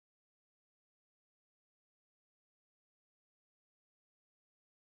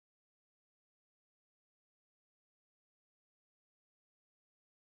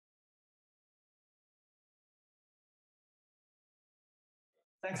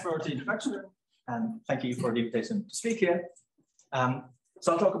Thanks for the introduction, and thank you for the invitation to speak here.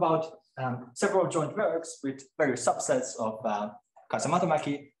 So I'll talk about several joint works with various subsets of Kaisa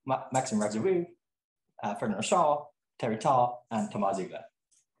Matomäki, Maksym Radziwiłł, Shao, Terence, and Thomas Ziegler.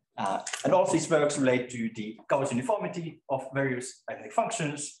 And all of these works relate to the Gowers uniformity of various arithmetic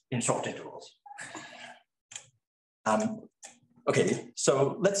functions in short intervals. Okay,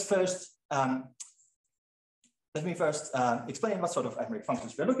 so let me first explain what sort of arithmetic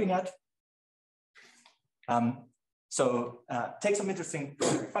functions we're looking at. Take some interesting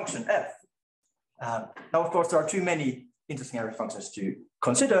function f. Now, of course, there are too many interesting arithmetic functions to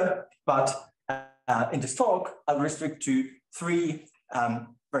consider, but in this talk, I'll restrict to three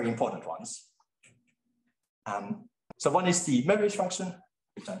very important ones. So one is the Möbius function,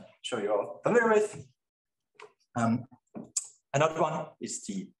 which I'm sure you're all familiar with. Another one is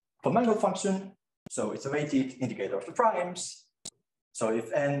the Mangoldt function. So it's a weighted integrator of the primes. So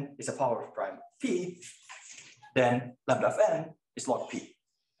if n is a power of prime p, then lambda of n is log p,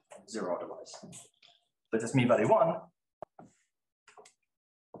 0 otherwise. So that's mean value 1.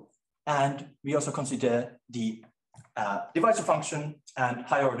 And we also consider the divisor function and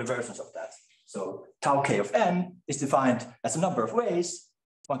higher order versions of that. So tau k of n is defined as a number of ways.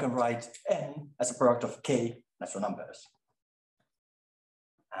 One can write n as a product of k natural numbers.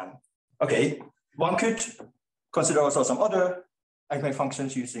 Okay, one could consider also some other arithmetic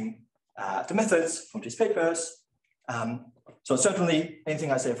functions using the methods from these papers. So certainly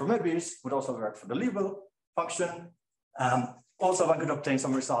anything I say for Möbius would also work for the Littlewood function. Also, one could obtain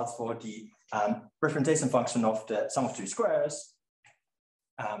some results for the representation function of the sum of two squares.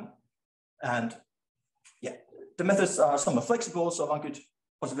 And yeah, the methods are somewhat flexible, so one could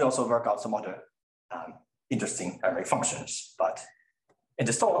possibly also work out some other interesting arithmetic functions. But in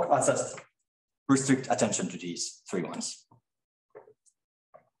this talk, I'll just restrict attention to these three ones.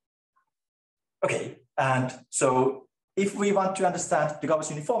 Okay, and so if we want to understand the Gowers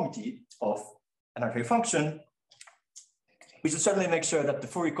uniformity of an arithmetic function, we should certainly make sure that the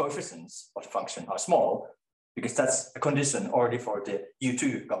Fourier coefficients of the function are small, because that's a condition already for the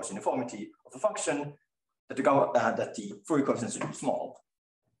U2 Gowers uniformity of the function, that the Fourier coefficients should be small.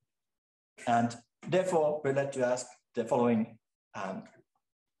 And therefore, we're led to ask the following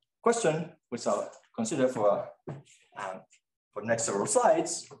question, which I'll consider for the next several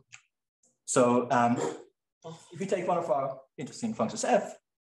slides. So if we take one of our interesting functions f,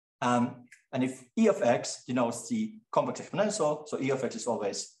 and if e of x denotes the complex exponential, so e of x is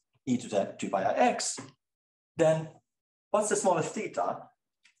always e to the 2 pi I x, then what's the smallest theta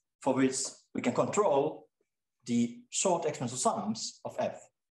for which we can control the short exponential sums of f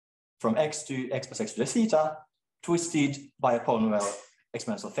from x to x plus x to the theta twisted by a polynomial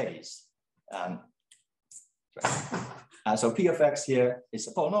exponential phase? So p of x here is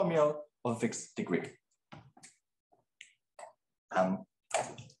a polynomial of a fixed degree.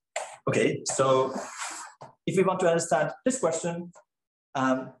 Okay, so if we want to understand this question,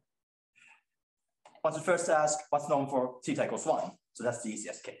 one should first ask what's known for theta equals 1. So that's the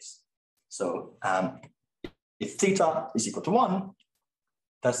easiest case. So if theta is equal to 1,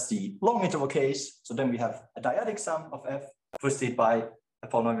 that's the long interval case. So then we have a dyadic sum of f twisted by a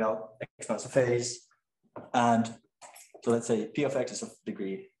polynomial exponential phase. And so let's say p of x is of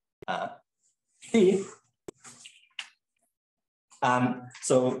degree p.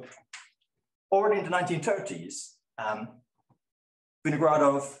 So already in the 1930s,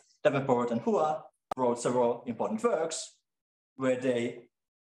 Vinogradov, Davenport, and Hua wrote several important works where they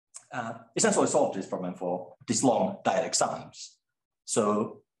essentially solved this problem for these long dyadic sums.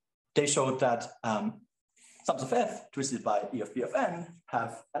 So they showed that sums of f twisted by e of p of n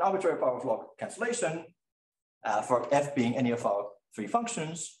have an arbitrary power of log cancellation for f being any of our three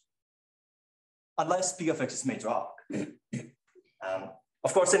functions, unless p of x is major arc.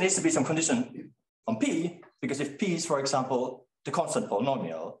 Of course, there needs to be some condition on p, because if p is, for example, the constant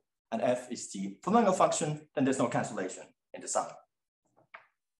polynomial, and f is the Mangoldt function, then there's no cancellation in the sum.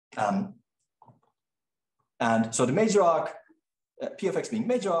 And so the major arc, p of x being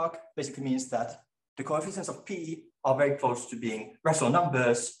major arc, basically means that the coefficients of p are very close to being rational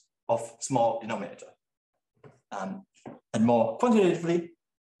numbers of small denominator. And more quantitatively,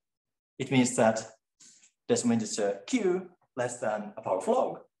 it means that there's some integer q less than a power of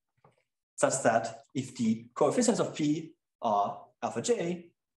log, such that if the coefficients of p are alpha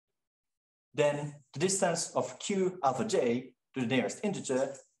j, then the distance of q alpha j to the nearest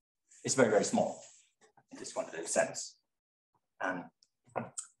integer is very, very small in this quantitative sense.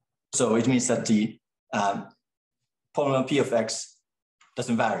 So it means that the polynomial p of x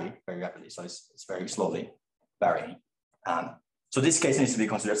doesn't vary very rapidly, so it's very slowly varying. So this case needs to be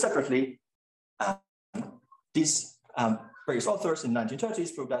considered separately. These various authors in the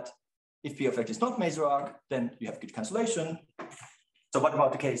 1930s proved that if P of x is not major arc, then you have good cancellation. So what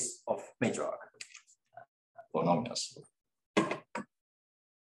about the case of major arc polynomials?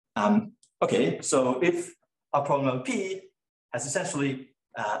 Okay, so if our polynomial P has essentially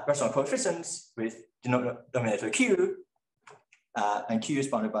rational coefficients with denominator Q, and Q is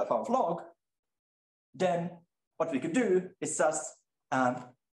bounded by power of log, then what we could do is just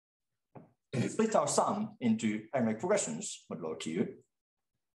split our sum into arithmetic progressions modulo Q.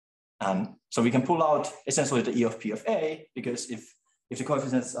 So we can pull out essentially the E of P of A, because if the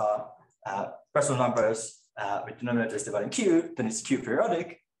coefficients are rational numbers with denominators dividing Q, then it's Q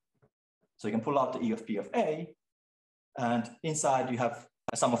periodic. So you can pull out the E of P of A, and inside you have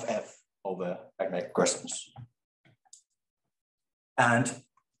a sum of F over arithmetic progressions. And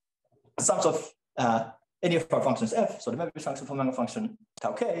sums of any of our functions F, so the Möbius function, polynomial function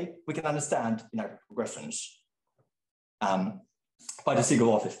tau k, we can understand in our progressions by the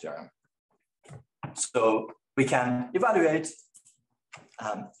Siegel-Wolfish theorem. So we can evaluate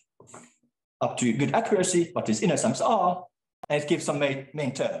up to good accuracy what these inner sums are, and it gives some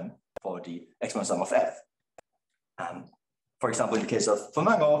main term for the exponent sum of F. For example, in the case of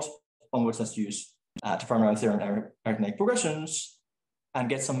Mangoldt, one would just use the primary theorem in arithmetic progressions and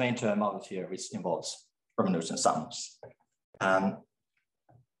get some main term out of here, which involves Romanosian sums.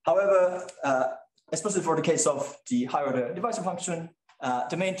 However, especially for the case of the higher order divisor function,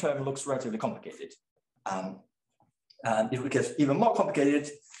 the main term looks relatively complicated. And it would get even more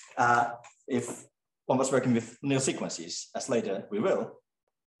complicated if one was working with nilsequences, as later we will.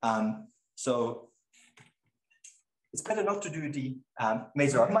 So it's better not to do the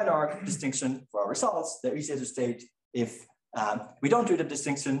major arc, minor arc distinction for our results. They're easier to state if we don't do the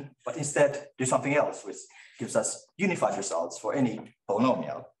distinction, but instead do something else, which gives us unified results for any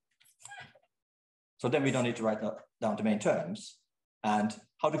polynomial. So then we don't need to write down the main terms. And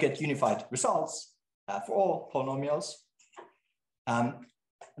how to get unified results for all polynomials.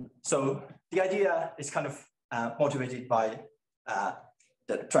 So the idea is kind of motivated by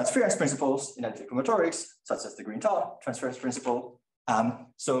the transference principles in analytic combinatorics, such as the Green-Tar transference principle.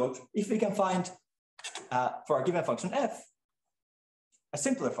 So if we can find, for a given function f, a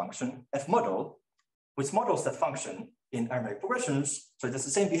simpler function, f model, which models that function in arithmetic progressions, so it has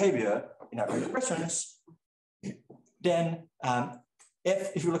the same behavior in arithmetic progressions, then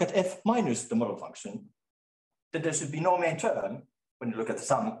if you look at f minus the model function, then there should be no main term when you look at the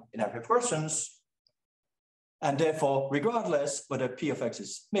sum in arithmetic progressions. And therefore, regardless whether P of x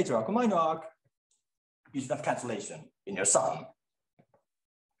is major arc or minor arc, you should have cancellation in your sum.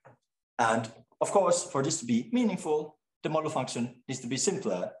 And of course, for this to be meaningful, the model function needs to be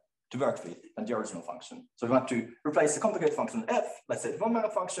simpler to work with than the original function. So we want to replace the complicated function f, let's say the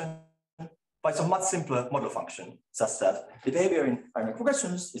polynomial function, by some much simpler model function, such that the behavior in arithmetic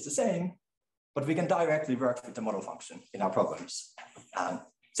progressions is the same, but we can directly work with the model function in our problems.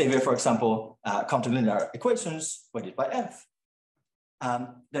 Say we have, for example, counterlinear equations weighted by f.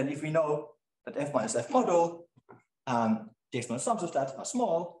 Then if we know that f minus f model, the exponent sums of that are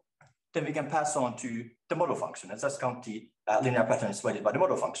small, then we can pass on to the model function and just count the linear patterns weighted by the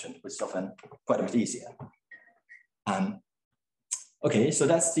model function, which is often quite a bit easier. Okay, so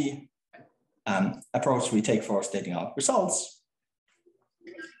that's the approach we take for stating our results.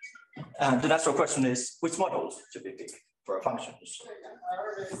 And the natural question is, which models should we pick for our functions?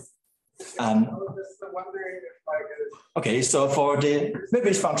 Okay, so for the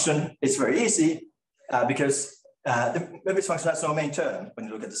Möbius function, it's very easy because the Möbius function has no main term when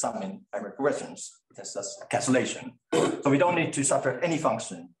you look at the sum in arithmetic progressions. It has just cancellation. So we don't need to subtract any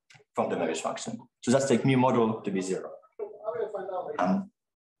function from the Möbius function. So just take mu model to be 0.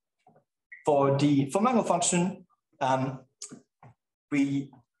 For the Mangoldt function,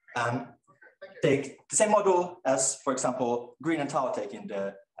 we take the same model as, for example, Green and Tau take in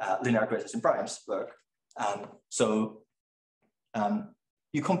the linear equations in primes work. So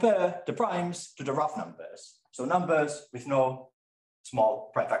you compare the primes to the rough numbers. So numbers with no small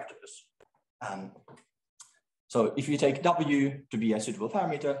prime factors. So if you take W to be a suitable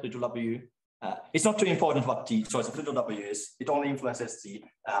parameter, little w, it's not too important what the choice of little w is. It only influences the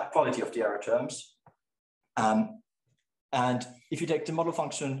quality of the error terms. And if you take the model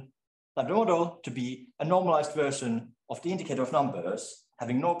function, lambda model, to be a normalized version of the indicator of numbers,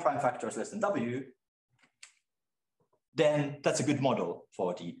 having no prime factors less than w, then that's a good model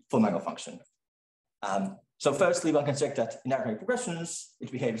for the full Mangoldt function. So firstly, one can check that in arithmetic progressions,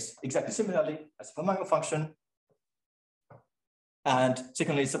 it behaves exactly similarly as the full Mangoldt function. And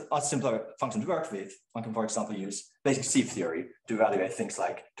secondly, it's a simpler function to work with. One can, for example, use basic sieve theory to evaluate things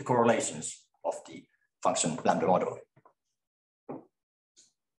like the correlations of the function lambda model.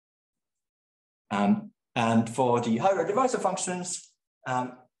 And for the higher divisor functions,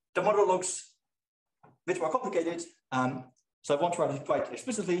 the model looks a bit more complicated. So I won't write it quite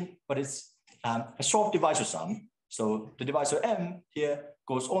explicitly, but it's a short divisor sum. So the divisor m here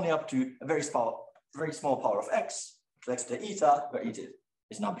goes only up to a very small power of x, so x to the eta, where eta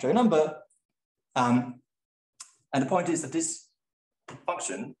is an arbitrary number. And the point is that this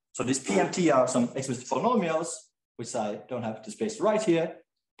function, so this PMT are some explicit polynomials, which I don't have the space to write here,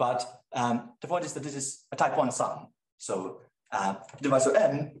 but the point is that this is a type 1 sum. So divisor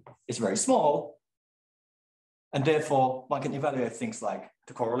n is very small, and therefore one can evaluate things like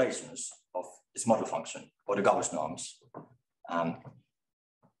the correlations of this model function or the Gowers norms.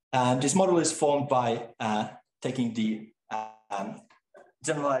 And this model is formed by taking the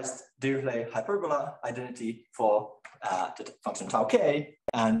generalized Dirichlet hyperbola identity for the function tau k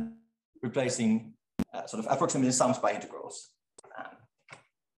and replacing sort of approximating sums by integrals.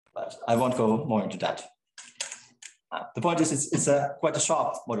 But I won't go more into that. The point is it's quite a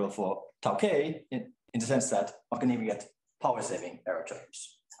sharp model for tau k in the sense that one can even get power-saving error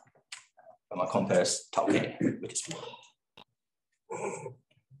terms when one compares tau k with this model.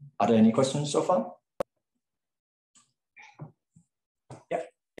 Are there any questions so far? Yeah.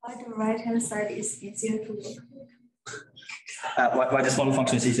 Why the right-hand side is easier to work with? Why this model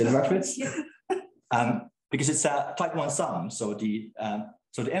function is easier to work with? Yeah. Because it's a type 1 sum, so the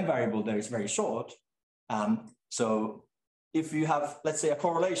m variable there is very short. So if you have, let's say, a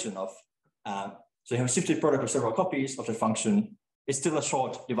correlation of, so you have a shifted product of several copies of the function, it's still a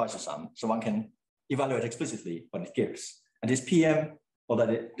short divisor sum, so one can evaluate explicitly what it gives. And this PM, although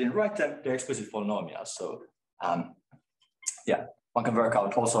they didn't write them, they're explicit polynomials. So yeah, one can work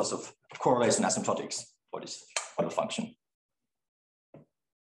out all sorts of correlation asymptotics for this model function.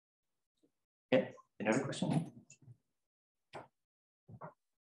 Okay, any other question?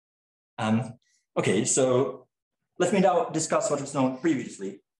 Okay, so let me now discuss what was known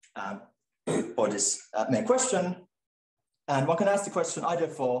previously for this main question. And one can ask the question either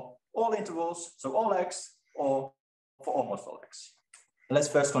for all intervals, so all x, or for almost all x. Let's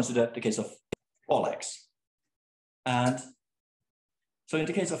first consider the case of all x. And so in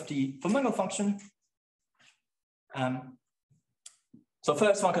the case of the Mangoldt function, so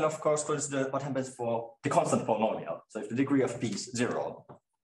first one can of course consider what happens for the constant polynomial. So if the degree of p is 0.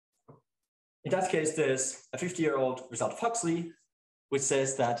 In that case, there's a 50-year-old result of Huxley, which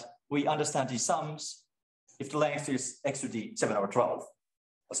says that we understand these sums if the length is x to the 7/12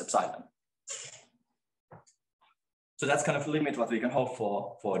 plus epsilon. So that's kind of the limit what we can hope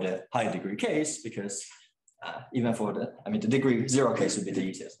for the high degree case, because even for the, the degree 0 case would be the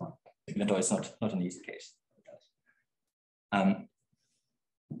easiest one, even though it's not an easy case.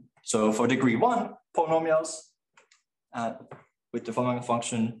 So for degree 1 polynomials with the Mangoldt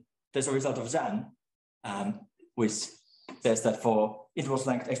function, there's a result of Zan, which says that for intervals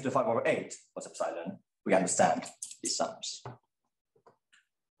length x to the 5/8 plus epsilon, we understand these sums.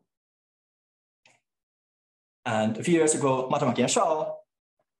 And a few years ago, Matomäki and Shao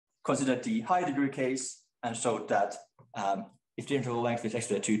considered the high degree case and showed that if the interval length is x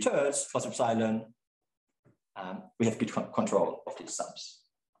to the 2/3 plus epsilon, we have good control of these sums.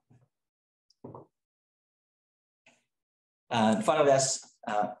 And finally, as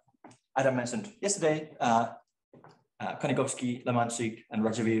Adam mentioned yesterday, Konikowski, Lemansik, and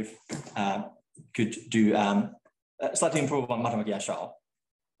Radziwiłł could do slightly improve on Matomäki and Shao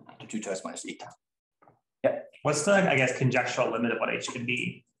to 2/3 minus eta. Yeah. What's the, I guess, conjectural limit of what h can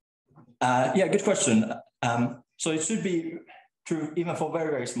be? Yeah, good question. So it should be true even for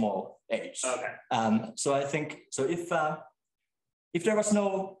very, very small h. Okay. So I think, so if there was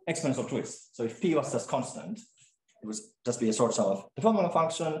no exponential twist, so if p was just constant, it would just be a sort of the Mangoldt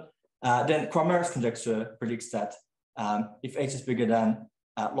function, then Cramer's conjecture predicts that if h is bigger than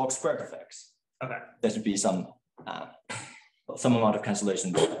log squared of x, okay, there should be some amount of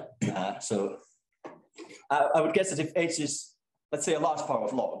cancellation there. So I would guess that if h is, let's say, a large power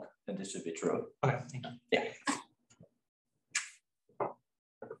of log, then this should be true. Okay, thank you. Yeah.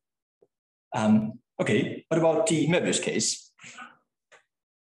 Okay, what about the Möbius case?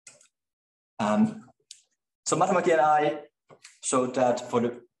 So Matomäki and I showed that for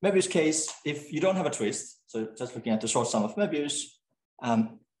the Möbius case, if you don't have a twist, so just looking at the short sum of Möbius,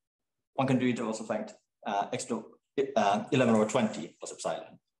 one can do intervals of length x to 11/20 plus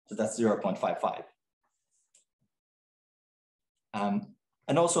epsilon. So that's 0.55.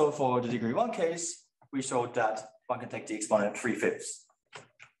 And also for the degree 1 case, we showed that one can take the exponent 3/5,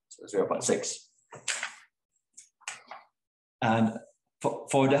 so 0.6. And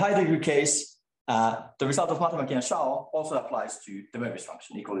for the high degree case, the result of Matomäki and Shao also applies to the Möbius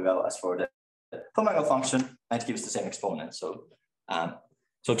function equally well as for the Mangoldt function, and it gives the same exponent. So,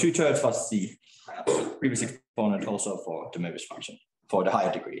 so 2/3 was the previous exponent also for the Möbius function for the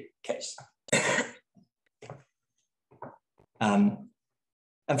higher degree case.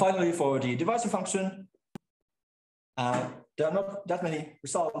 And finally, for the divisor function, there are not that many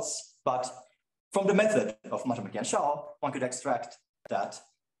results, but from the method of Matomäki and Shao, one could extract that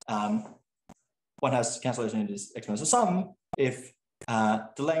one has cancellation in this exponential sum if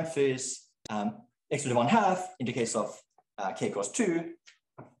the length is x to the 1/2 in the case of k equals 2,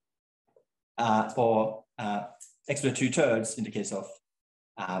 or x to the 2/3 in the case of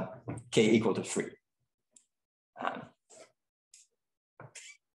k equal to 3.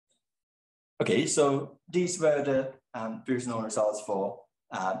 Okay, so these were the previous known results for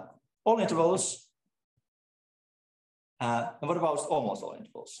all intervals. And what about almost all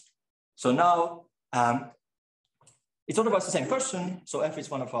intervals? So now it's all about the same question. So f is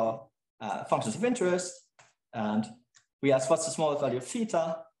one of our functions of interest. And we ask what's the smallest value of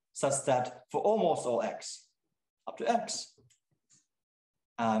theta, such that for almost all x up to x,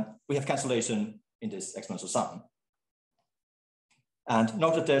 we have cancellation in this exponential sum. And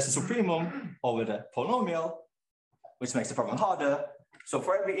note that there's a supremum over the polynomial, which makes the problem harder. So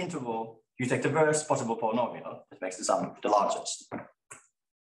for every interval, you take the worst possible polynomial that makes the sum the largest.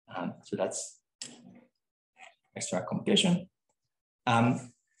 So that's extra complication.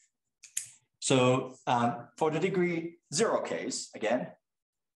 For the degree 0 case, again,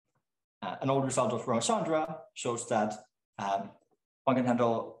 an old result of Ramachandra shows that one can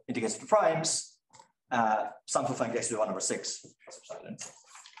handle integrations to primes, sum of length x to the 1/6.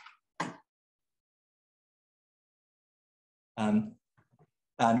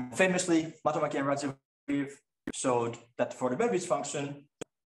 And famously, Matomäki and Radziwiłł showed that for the Möbius function,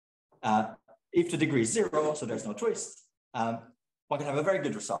 if the degree is 0, so there's no twist, one can have a very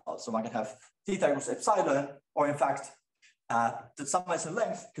good result. So one can have theta equals epsilon, or in fact, the summation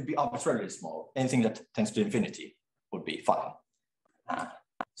length could be arbitrarily small. Anything that tends to infinity would be fine.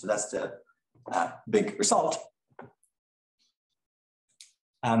 So that's the big result.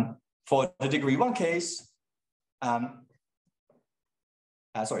 For the degree 1 case,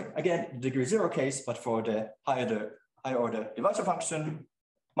 again, degree 0 case, but for the higher order divisor function,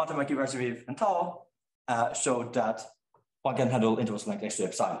 Matomäki, Radziwiłł, and Tao showed that one can handle intervals length x to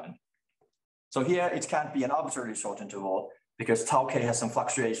epsilon. So here it can't be an arbitrarily short interval because tau k has some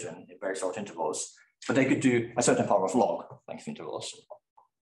fluctuation in very short intervals, but they could do a certain power of log length intervals.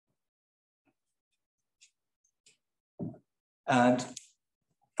 And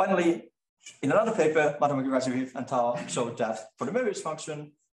finally, in another paper, Matomäki, Radziwiłł, and Tao showed that for the Möbius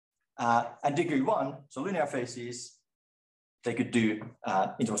function, at degree 1, so linear phases, they could do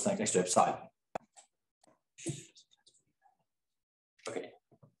intervals length x to epsilon. Okay,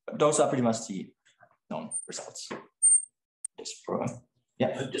 but those are pretty much the known results. This program.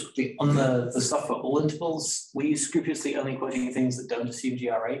 Yeah. Just on the stuff for all intervals, were you scrupulously only quoting things that don't assume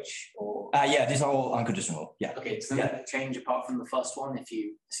GRH? Or yeah, these are all unconditional. Yeah. Okay, so that change apart from the first one if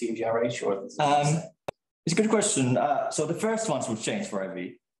you assume GRH, or it's a good question. So the first ones would change for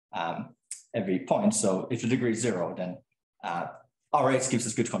every point. So if the degree is 0, then RH gives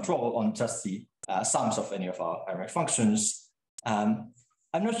us good control on just the sums of any of our arithmetic functions.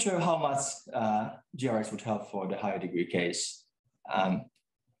 I'm not sure how much GRX would help for the higher degree case.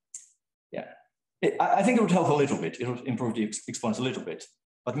 I think it would help a little bit. It would improve the exponents a little bit,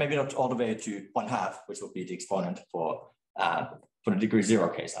 but maybe not all the way to 1/2, which would be the exponent for the degree 0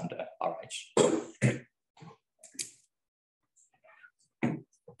 case under RH.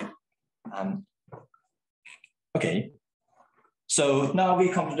 Okay, so now we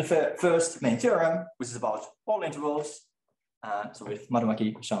come to the first main theorem, which is about all intervals. So with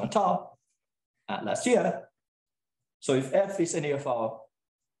Matomäki, Shao, and Tao last year. So if f is any of our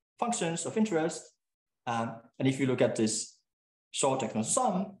functions of interest, and if you look at this short exponential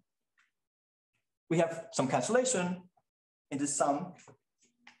sum, we have some cancellation in this sum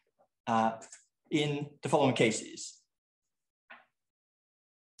in the following cases.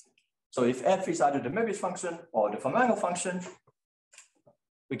 So if f is either the Möbius function or the von Mangoldt function,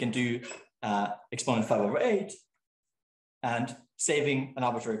 we can do exponent 5/8 and saving an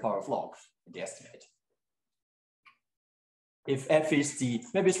arbitrary power of log in the estimate. If f is the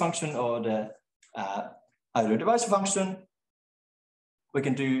Möbius function or the either divisor function, we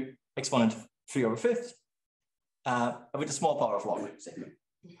can do exponent 3/5 with a small power of log.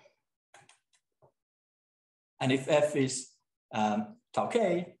 And if f is tau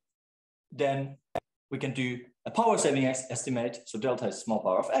k, then we can do a power saving estimate. So delta is small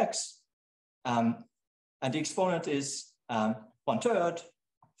power of x. And the exponent is 1/3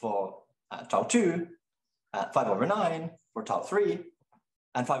 for tau 2, 5/9 for tau 3,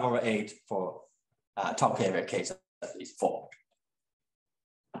 and 5/8 for tau k, where k is at least 4.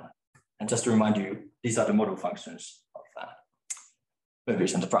 And just to remind you, these are the model functions of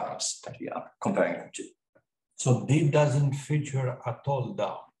Möbius and the primes that we are comparing them to. So D doesn't feature at all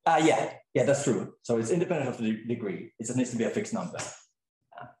down. Yeah, that's true. So it's independent of the degree. It just needs to be a fixed number.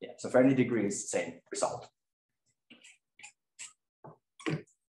 Yeah, so for any degree, it's the same result.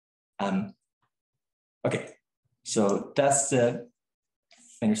 Okay, so that's the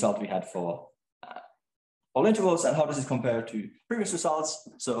main result we had for all intervals. And how does it compare to previous results?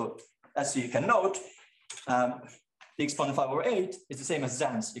 So as you can note, the exponent 5/8 is the same as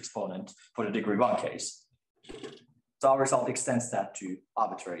Zan's exponent for the degree 1 case. So our result extends that to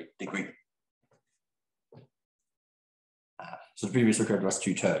arbitrary degree. So the previous record was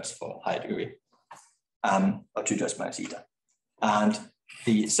 2/3 for higher degree, or 2/3 minus eta. And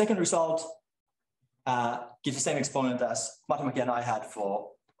the second result gives the same exponent as Matomäki and I had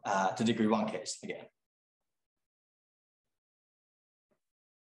for the degree 1 case again.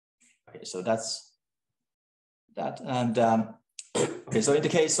 Okay, so that's that. And okay, so in the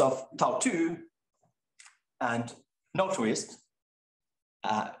case of tau 2 and no twist,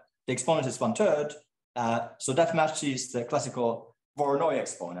 the exponent is 1/3. So that matches the classical Voronoi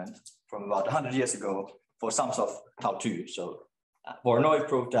exponent from about 100 years ago for sums of tau 2. So Voronoi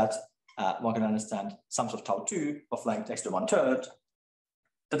proved that one can understand sums of tau 2 of length x to 1/3.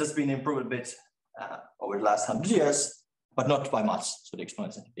 That has been improved a bit over the last 100 years, but not by much. So the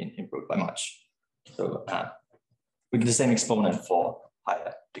exponents have been improved by much. So we get the same exponent for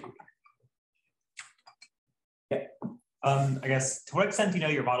higher degree. Yeah. I guess, to what extent do you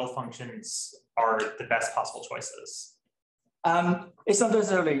know your model functions are the best possible choices? It's not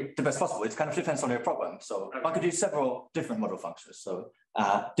necessarily the best possible. It kind of depends on your problem. So one could use several different model functions. So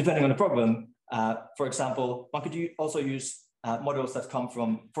depending on the problem, for example, one could also use models that come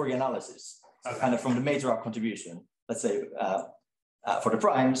from Fourier analysis, so kind of from the major arc contribution. Let's say for the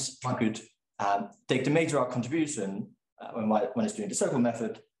primes, one could take the major arc contribution when it's doing the circle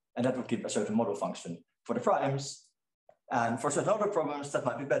method, and that would give a certain model function for the primes. And for certain other problems, that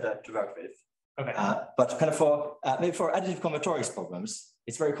might be better to work with. Okay. But kind of for maybe for additive combinatorics problems,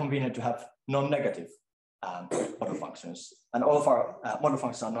 it's very convenient to have non-negative model functions, and all of our model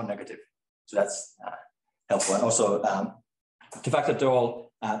functions are non-negative, so that's helpful. And also the fact that they're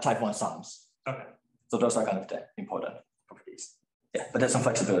all type 1 sums. Okay. So those are kind of the important properties. Yeah, but there's some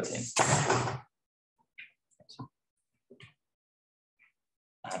flexibility.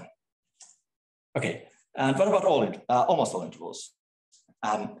 Okay, and what about almost all intervals?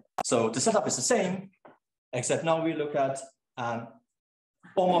 So the setup is the same, except now we look at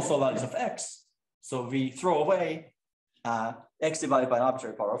almost all values of x. So we throw away x divided by an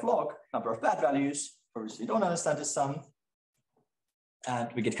arbitrary power of log, number of bad values, for which we don't understand this sum.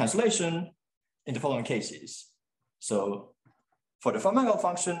 And we get cancellation in the following cases. So for the von Mangoldt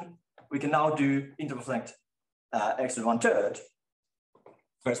function, we can now do interval length x to 1/3,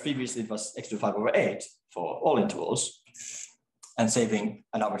 whereas previously it was x to 5/8 for all intervals, and saving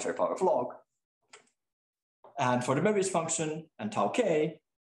an arbitrary power of log. And for the Möbius function and tau k,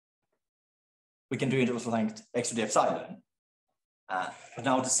 we can do interval length x to the epsilon. But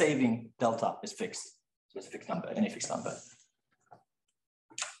now the saving delta is fixed. So it's a fixed number, any fixed number.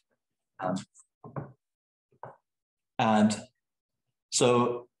 And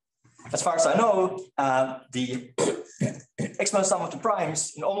so, as far as I know, the exponential sum of the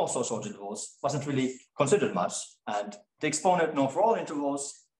primes in almost all short intervals wasn't really considered much. And the exponent known for all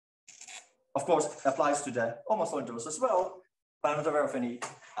intervals, of course, applies to the almost all intervals as well, but I'm not aware of any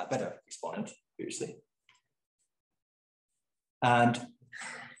better exponent previously. And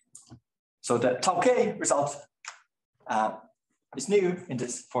so the tau k result is new in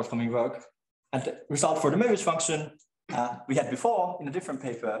this forthcoming work. And the result for the Möbius function we had before in a different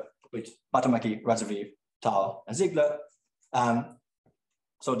paper with Matomäki, Radziwiłł, Tau, and Ziegler.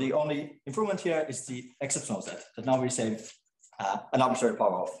 So the only improvement here is the exceptional set, that now we save an arbitrary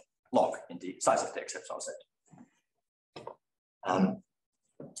power of log in the size of the exceptional set.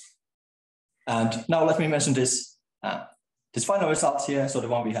 And now let me mention this, this final result here, so the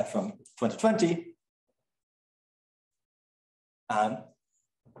one we had from 2020.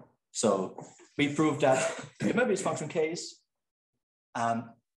 So we proved that in the Möbius function case,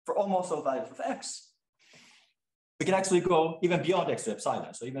 for almost all values of x, we can actually go even beyond x to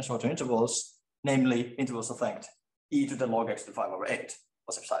epsilon. So even shorter intervals, namely intervals of length e to the log x to the 5/8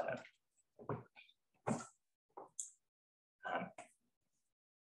 plus epsilon.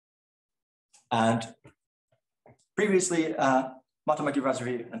 And previously, Matomäki,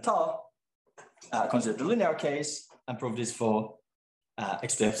 Radziwiłł, and Tal considered the linear case and proved this for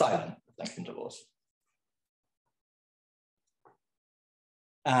x to epsilon length intervals.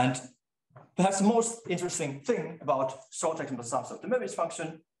 And perhaps the most interesting thing about short technical sums of the Möbius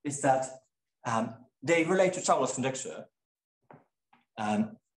function is that they relate to Shaw's conjecture.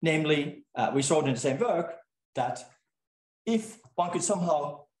 Namely, we showed in the same work that if one could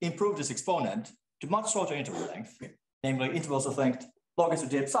somehow improve this exponent to much shorter interval length, namely intervals of length log x to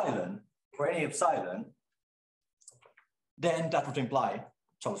the epsilon for any epsilon, then that would imply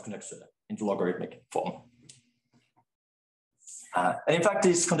Shaw's conjecture into logarithmic form. And in fact,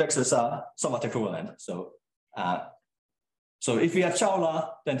 these conjectures are somewhat equivalent. So if we have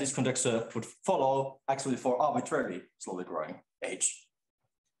Shaula, then this conjecture would follow actually for arbitrarily slowly growing h.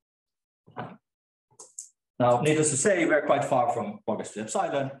 Now, needless to say, we're quite far from log x to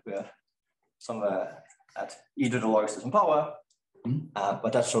epsilon. We're somewhere at e to the log x to some power,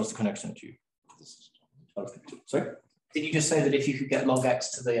 but that shows the connection to. Sorry? Did you just say that if you could get log x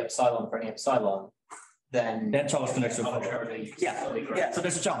to the epsilon for any epsilon, then Shaw's connection. arbitrarily Yeah. So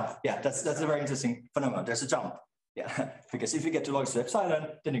there's a jump. Yeah, that's a very interesting phenomenon. There's a jump. Yeah, because if you get to log x to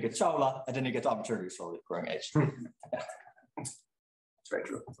epsilon, then you get Shaula, and then you get arbitrarily slowly growing h. Yeah. It's very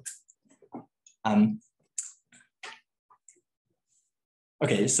true.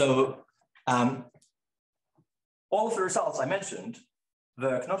 Okay, so all of the results I mentioned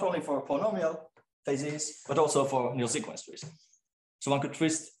work not only for polynomial phases, but also for nilsequence trees. So one could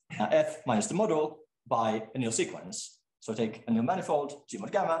twist f minus the model by a nilsequence. So take a nil manifold, G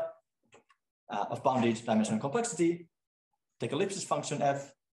mod gamma, of bounded dimensional complexity, take a ellipsis function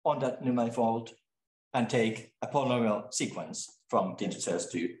f on that nil manifold, and take a polynomial sequence from the integers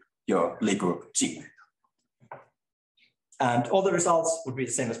to your Lie group G. And all the results would be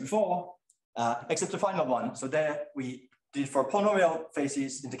the same as before, except the final one. So there we did for polynomial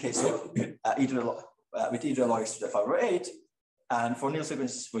phases in the case of with e to the log x to the 5/8, and for nil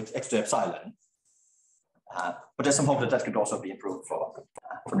sequences with x to epsilon. But there's some hope that could also be improved for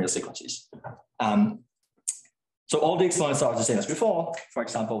nil sequences. So all the exponents are the same as before. For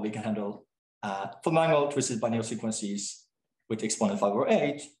example, we can handle for Mangoldt twisted by nil sequences with exponent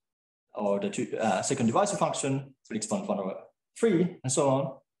 5/8, or the second divisor function with exponent 1/3, and so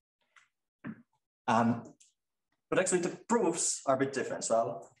on. But actually the proofs are a bit different.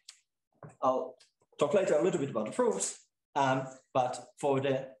 So I'll talk later a little bit about the proofs. But for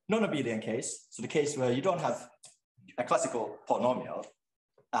the non-abelian case, so the case where you don't have a classical polynomial,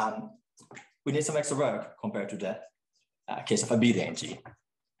 we need some extra work compared to the case of abelian G,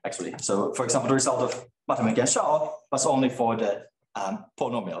 actually. So for example, the result of Matomäki and Shao was only for the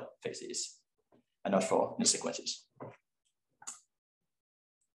polynomial phases and not for nil sequences.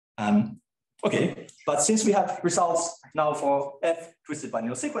 Okay, but since we have results now for f twisted by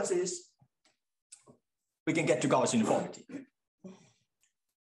nil sequences, we can get to Gowers uniformity.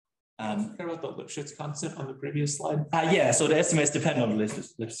 Care about the Lipschitz constant on the previous slide? Yeah, so the estimates depend on the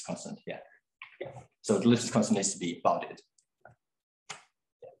Lipschitz constant. Yeah. So the Lipschitz constant needs to be bounded.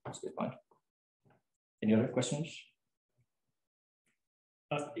 Yeah, that's a good point. Any other questions?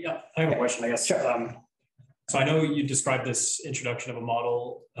 Yeah, I have a question, I guess. Sure. So I know you described this introduction of a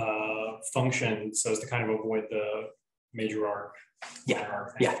model function so as to kind of avoid the major arc. Yeah.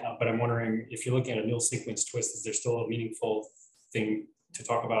 Arc, yeah. But I'm wondering if you're looking at a nil sequence twist, is there still a meaningful thing to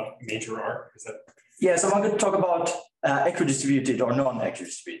talk about major arc? Is that? Yeah, so I'm going to talk about equidistributed or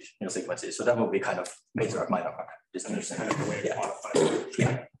non-equidistributed nil sequences. So that will be kind of major arc, minor arc. Just understand. Kind of the way to quantify it.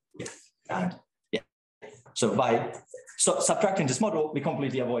 Yeah. Yeah. And yeah. So by subtracting this model, we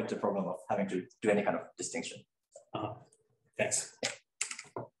completely avoid the problem of having to do any kind of distinction. Thanks.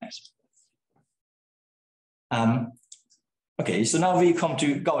 Nice. Okay, so now we come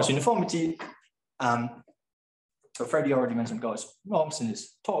to Gowers uniformity. So Freddie already mentioned Gowers norms in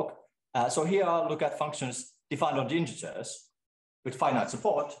his talk. So here I'll look at functions defined on the integers with finite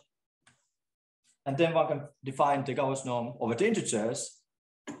support. And then one can define the Gowers norm over the integers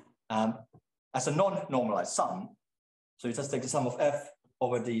as a non-normalized sum. So you just take the sum of f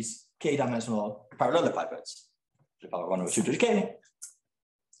over these k-dimensional parallelepipeds to the power 1 over 2 to the k.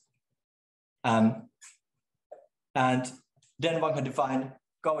 And then one can define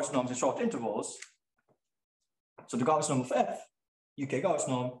Gowers norms in short intervals. So the Gowers norm of f, UK Gowers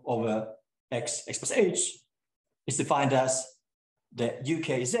norm over x plus h, is defined as the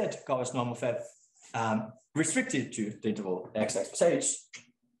UKZ Gowers norm of f restricted to the interval x plus h.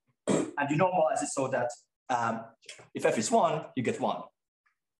 and you normalize it so that if f is 1, you get 1.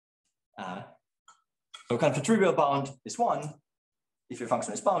 So kind of the trivial bound is 1 if your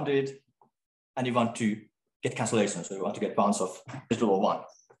function is bounded, and you want to get cancellation, so you want to get bounds of literal 1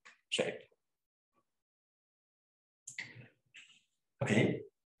 shape. Okay,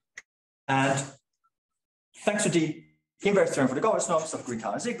 and thanks to the inverse theorem for the Gowers norms of Green,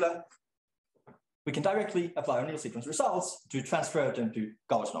 Tau, and Ziegler, we can directly apply our nilsequence results to transfer them to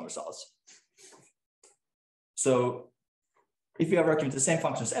Gowers norm results. So if we are working with the same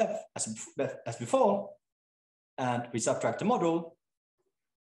functions f as before, and we subtract the model,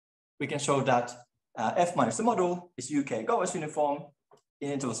 we can show that f minus the model is UK Gowers uniform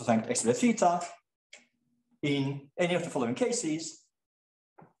in intervals of length x to the theta in any of the following cases.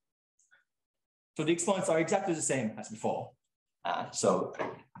 So the exponents are exactly the same as before. So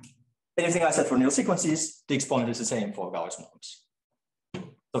anything I said for nilsequences, the exponent is the same for Gowers norms.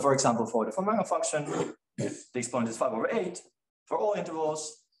 So for example, for the von Manger function, the exponent is 5/8 for all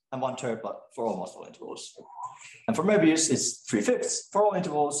intervals and 1/3 but for almost all intervals. And for Möbius, it's 3/5 for all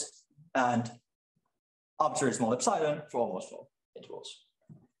intervals and arbitrary small epsilon for almost all intervals.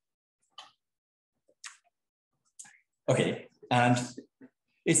 Okay, and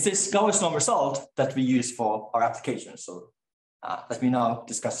it's this Gowers norm result that we use for our applications. So let me now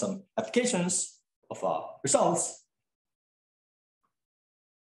discuss some applications of our results.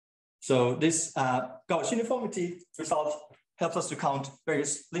 So this Gowers uniformity result helps us to count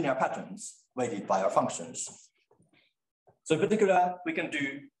various linear patterns weighted by our functions. So in particular, we can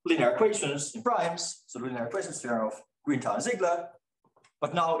do linear equations in primes, so the linear equations theorem of Green, Tau, and Ziegler,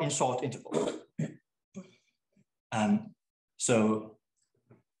 but now in short intervals. So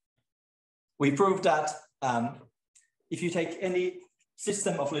we proved that if you take any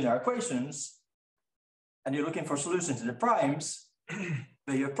system of linear equations and you're looking for solutions to the primes,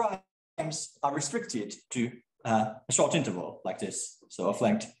 where your primes are restricted to a short interval like this, so of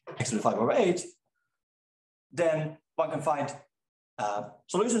length x to the 5/8, then one can find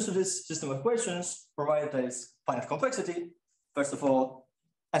solutions to this system of equations, provided there is finite complexity, first of all,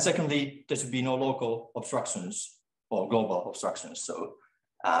 and secondly, there should be no local obstructions or global obstructions. So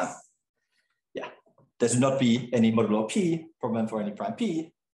there should not be any modulo p problem for any prime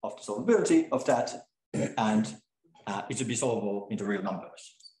p of the solvability of that, and it should be solvable into real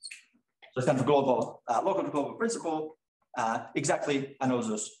numbers. So it's kind of a global, local to global principle, exactly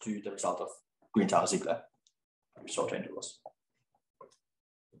analogous to the result of Green, Tau, Ziegler, short intervals.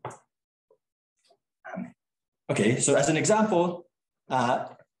 Okay, so as an example,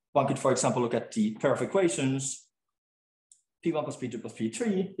 one could, for example, look at the pair of equations P1 plus P2 plus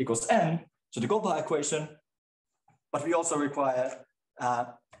P3 equals n, so the Goldbach equation, but we also require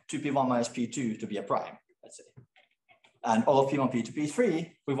 2P1 minus P2 to be a prime, let's say. And all of P1, P2,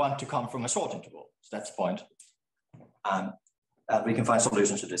 P3, we want to come from a short interval, so that's the point. And we can find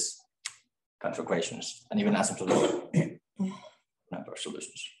solutions to this kind of equations, and even asymptotic number of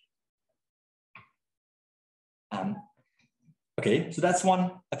solutions. Okay, so that's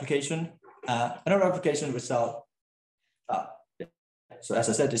one application. Another application which I'll, so as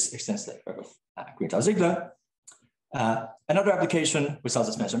I said, this extends the work of Green, Tau, Ziegler. Another application, which I'll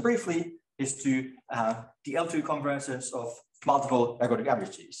just mention briefly, is to the L2 convergence of multiple ergodic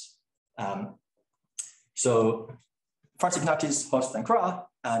averages. So Franz Ignatius, Horst and Kra,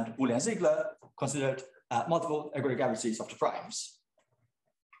 and Woolley and Ziegler considered multiple ergodic averages of the primes.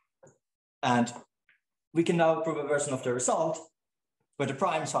 And we can now prove a version of the result where the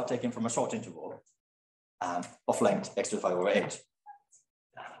primes are taken from a short interval of length x to the 5/8.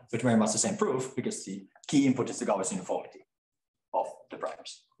 But very much the same proof because the key input is the Gowers uniformity of the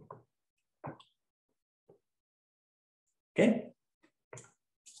primes. Okay.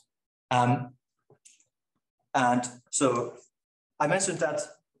 And so I mentioned that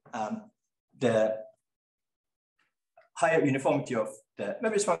the higher uniformity of the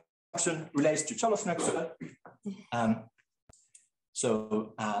Möbius function relates to Charlotte structure.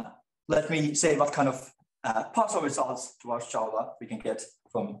 So let me say what kind of partial results towards Shao we can get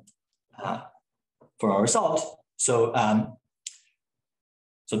from our result. So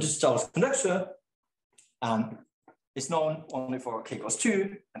so this Shaw's conjecture is known only for k equals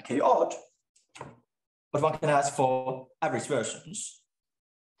 2 and k odd, but one can ask for average versions.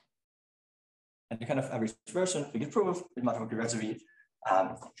 And the kind of average version we can prove with Matomäki, Radziwiłł,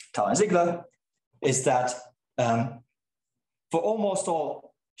 Tau and Ziegler is that for almost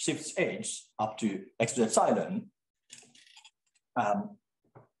all shifts h up to x to the epsilon,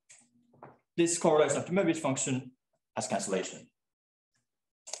 this correlation of the Möbius function has cancellation.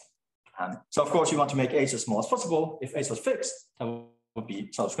 So of course you want to make h as small as possible. If h was fixed, that would be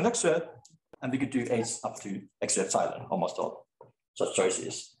Shaw's conjecture, and we could do h up to x to epsilon, almost all such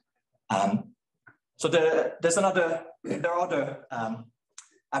choices. So there are other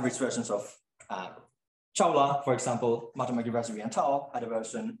average versions of Shao, for example, Matomäki, Radziwiłł, and Tao had a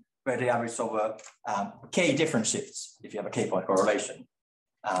version where they average over k different shifts if you have a k-point correlation.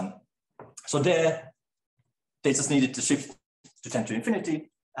 So there, they just needed to shift to tend to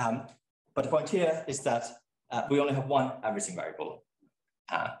infinity. But the point here is that we only have one averaging variable,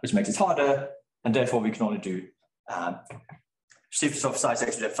 which makes it harder, and therefore we can only do shifts of size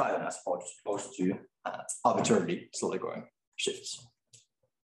x to epsilon as opposed to arbitrarily slowly growing shifts.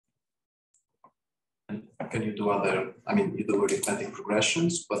 And can you do other, I mean, you do arithmetic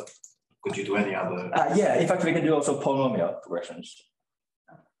progressions, but could you do any other? Yeah, in fact, we can do also polynomial progressions.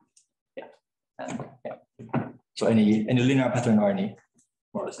 Yeah. So any linear pattern or any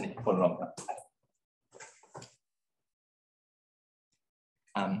more or less any polynomial.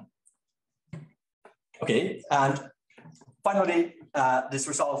 Okay, and finally, this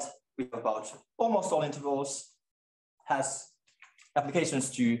result about almost all intervals has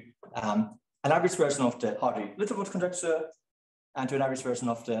applications to an average version of the Hardy-Littlewood conjecture and to an average version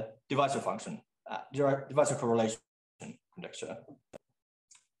of the divisor function, divisor correlation conjecture.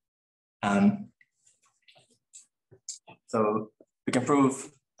 So we can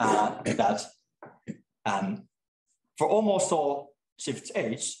prove that for almost all shifts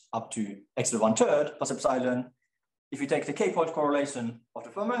h up to x to the 1/3 plus epsilon, if you take the k-point correlation of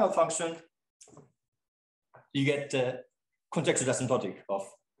the Mangoldt function, you get the conjecture asymptotic of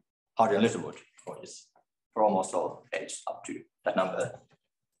Hardy and Littlewood for almost all h up to that number.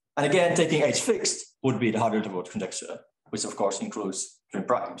 And again, taking h fixed would be the Hardy-Littlewood conjecture, which of course includes twin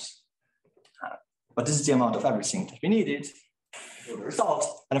primes. But this is the amount of averaging that we needed for the result.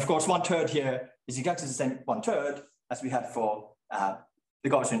 And of course, 1/3 here is exactly the same 1/3 as we had for the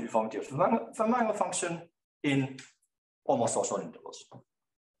Gowers uniformity of the Mangoldt function in almost all short intervals.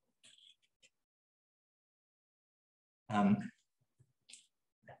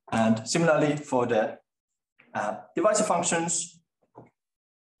 And similarly for the divisor functions,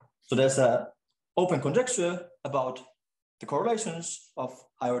 so there's an open conjecture about the correlations of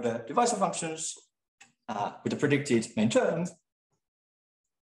higher order divisor functions with the predicted main term.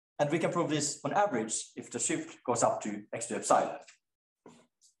 And we can prove this on average if the shift goes up to x to epsilon.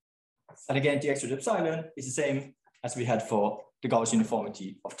 And again, the x to epsilon is the same as we had for the Gowers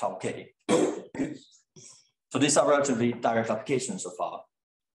uniformity of tau k. So these are relatively direct applications of our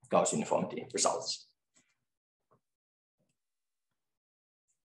Gowers uniformity results.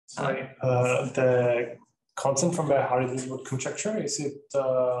 Sorry, the constant from the Hardy-Littlewood conjecture, is it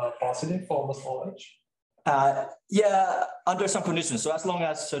positive for almost all h? Yeah, under some conditions. So as long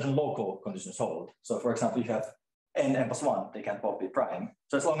as certain local conditions hold. So for example, if you have n plus 1, they can both be prime.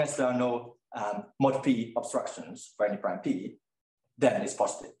 So as long as there are no mod p obstructions for any prime p, then it's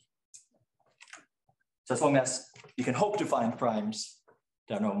positive. So as long as you can hope to find primes,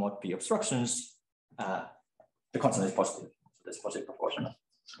 there are no mod p obstructions, the constant is positive. So there's positive proportion of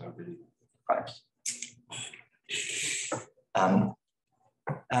primes.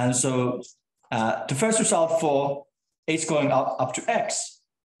 And so the first result for h going up to x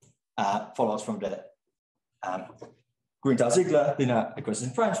follows from the Green-Tao-Ziegler linear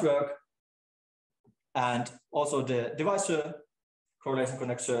equation primes work, and also the divisor correlation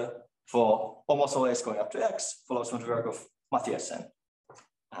conjecture for almost all h going up to x follows from the work of Mathiasen.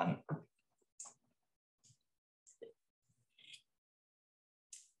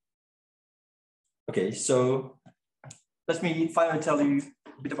 Okay, so let me finally tell you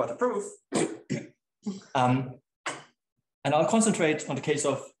a bit about the proof. And I'll concentrate on the case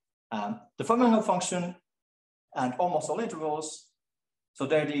of the Mangoldt function and almost all intervals. So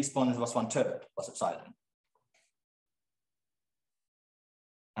there the exponent was 1/3 plus epsilon.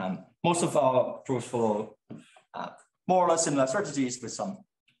 Most of our proofs follow more or less similar strategies with some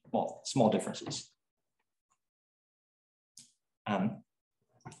small differences.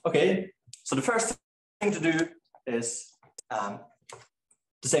 Okay, so the first thing to do is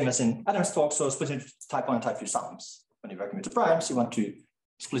the same as in Adam's talk, so split into type 1 and type 2 sums. When you're working with the primes, you want to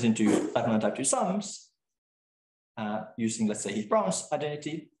split into type 1 and type 2 sums using, let's say, Heath-Brown's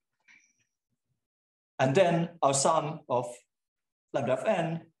identity. And then our sum of lambda of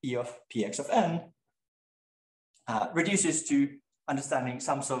n, e of px of n, reduces to understanding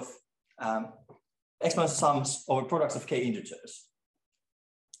sums of exponential sums over products of k integers,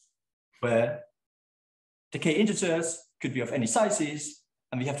 where the k integers could be of any sizes,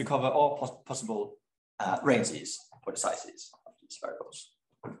 and we have to cover all possible ranges for the sizes of these variables.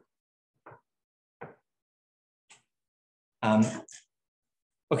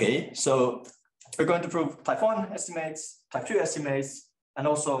 Okay, so we're going to prove type 1 estimates, type 2 estimates, and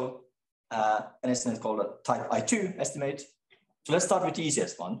also an estimate called a type I2 estimate. So let's start with the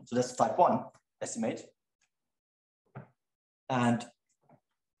easiest one. So that's the type 1 estimate. And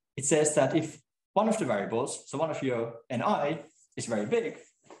it says that if one of the variables, so one of your ni, is very big,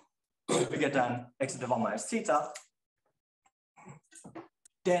 bigger than x to the 1 minus theta,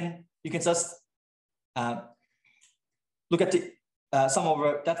 then you can just look at the sum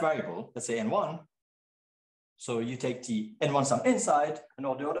over that variable, let's say n1. So you take the n1 sum inside and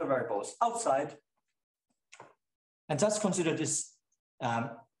all the other variables outside, and just consider this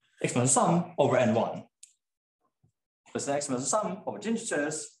exponential sum over n1. It's an exponential sum over the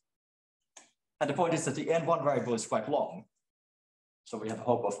integers. And the point is that the n1 variable is quite long. So we have a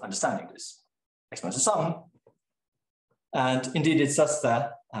hope of understanding this exponential sum. And indeed, it's just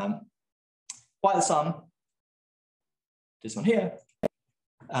the while sum, this one here.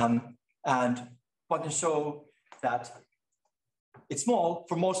 And one can show that it's small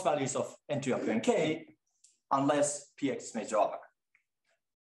for most values of n2 up to nk, unless px is major arc.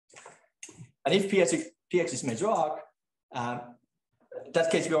 And if px is major arc,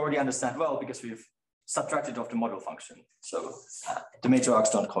 that case we already understand well because we've subtracted off the model function. So the major arcs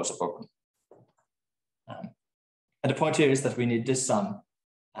don't cause a problem. And the point here is that we need this sum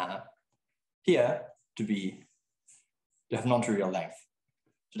here to have non-trivial length.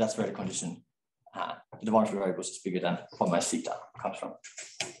 So that's where the condition the one of the variables is bigger than 1 minus theta comes from.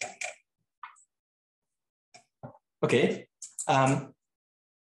 Okay.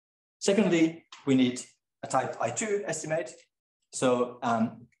 Secondly, we need a type I2 estimate. So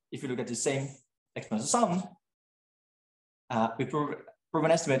if you look at the same exponential sum, we prove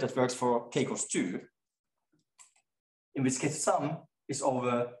an estimate that works for k equals 2, in which case the sum is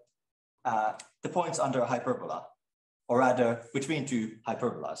over the points under a hyperbola, or rather between two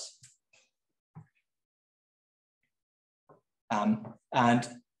hyperbolas. And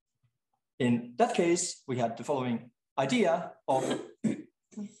in that case, we had the following idea of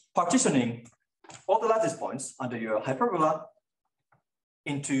partitioning all the lattice points under your hyperbola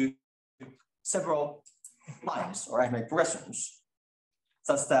into several lines or arithmetic progressions,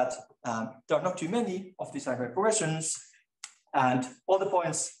 such that there are not too many of these arithmetic progressions, and all the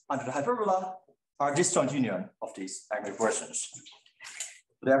points under the hyperbola are a disjoint union of these arithmetic progressions.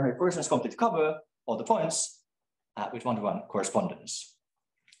 The arithmetic progressions completely cover all the points with one-to-one correspondence.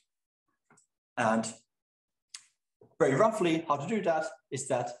 And very roughly, how to do that is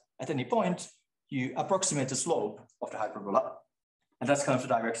that at any point, you approximate the slope of the hyperbola, and that's kind of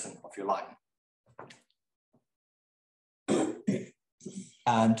the direction of your line.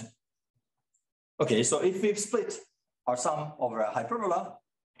 And okay, so if we've split our sum over a hyperbola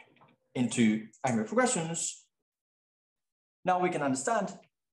into arithmetic progressions, now we can understand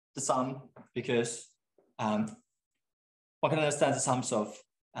the sum because one can understand the sums of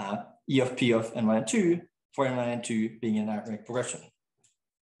E of P of n1 and 2 for n1 and 2 being an arithmetic progression.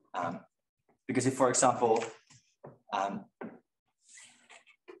 Because if, for example,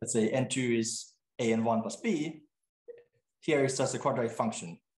 let's say n2 is a n1 plus b, here is just a quadratic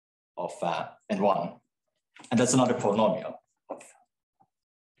function of n1. And that's another polynomial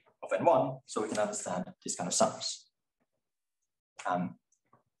of n1, so we can understand these kind of sums.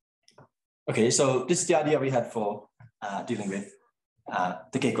 Okay, so this is the idea we had for dealing with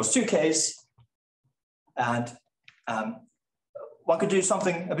the k equals 2 case. And one could do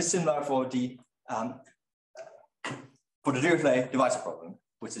something a bit similar for the Dirichlet divisor problem,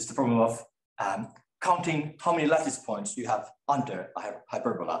 which is the problem of counting how many lattice points you have under a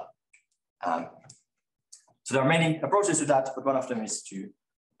hyperbola. So there are many approaches to that, but one of them is to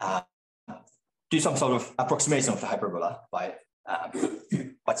do some sort of approximation of the hyperbola by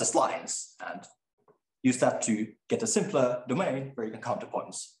just lines, and use that to get a simpler domain where you can count the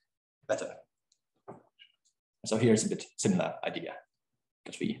points better. So here's a bit similar idea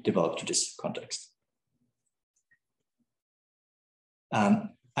that we developed to this context. And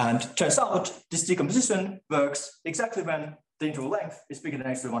turns out this decomposition works exactly when the interval length is bigger than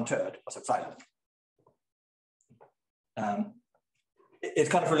x to the 1/3 or epsilon. It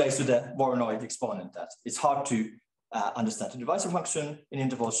kind of relates to the Voronoi exponent that it's hard to understand the divisor function in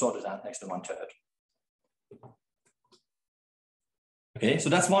intervals shorter than x to the 1/3. Okay, so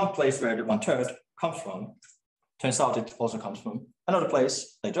that's one place where the 1/3 comes from. Turns out it also comes from another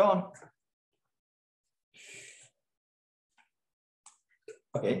place later on.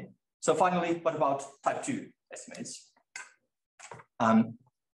 Okay, so finally, what about type 2 estimates?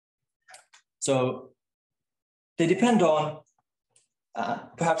 So they depend on,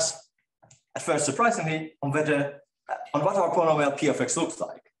 perhaps at first surprisingly, on whether on what our polynomial p of x looks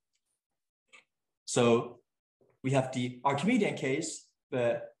like. So we have the Archimedean case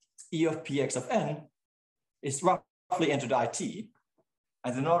where e of px of n is roughly n to the it,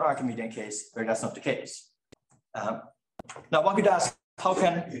 and the non-Archimedean case where that's not the case. Now one could ask, how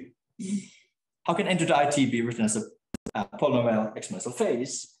can n to the it be written as a polynomial exponential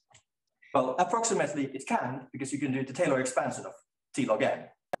phase? Well, approximately it can, because you can do the Taylor expansion of t log n.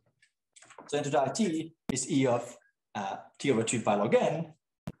 So n to the it is e of t over 2 pi log n,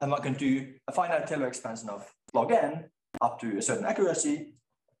 and one can do a finite Taylor expansion of log n up to a certain accuracy,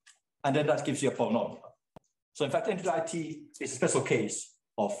 and then that gives you a polynomial. So in fact, n to the it is a special case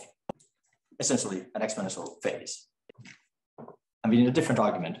of essentially an exponential phase. And we need a different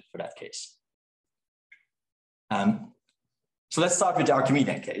argument for that case. So let's start with the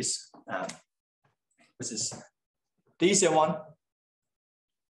Archimedean case, which is the easier one.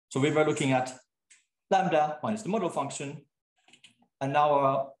 So we were looking at lambda minus the model function, and now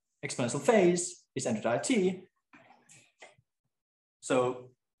our exponential phase is n to the it.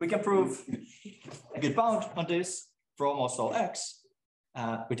 So we can prove a good bound on this for almost all x,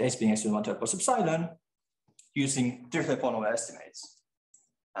 with h being x to the 1/3 plus epsilon, using Dirichlet polynomial estimates.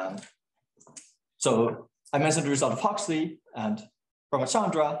 So I mentioned the result of Huxley and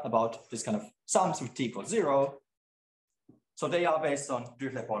Ramachandra about this kind of sums with t equals 0. So they are based on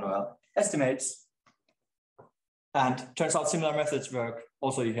Dirichlet polynomial estimates. And turns out similar methods work.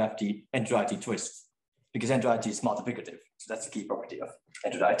 Also, you have the n to the it twist, because n to the it is multiplicative. So that's the key property of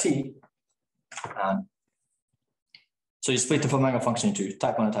n to the it. So you split the Mangoldt function into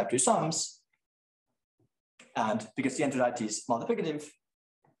type 1 and type 2 sums. And because the n to the it is multiplicative,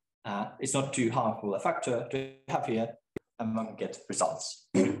 it's not too harmful a factor to have here, and one can get results.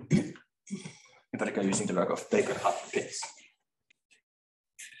 In particular, using the work of Baker and Pitts.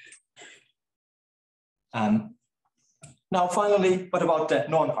 Now, finally, what about the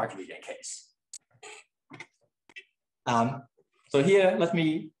non-Archimedean case? So here, let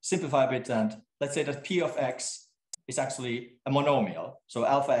me simplify a bit, and let's say that p of x is actually a monomial, so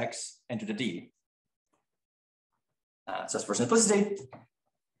alpha x n to the d. Just for simplicity.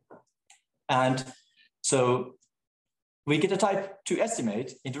 And so we get a type 2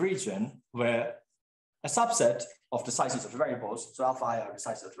 estimate in the region where a subset of the sizes of the variables, so alpha I are the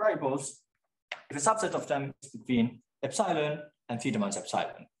sizes of the variables, if a subset of them is between epsilon and theta minus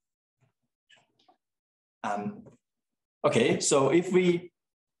epsilon. Okay, so if we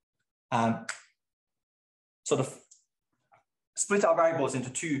sort of split our variables into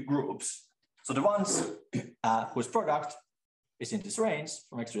two groups, so the ones whose product is in this range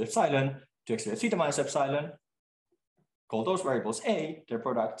from x to the epsilon to x to the theta minus epsilon, call those variables A, their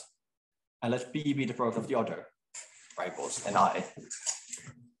product, and let B be the product of the other variables, and I.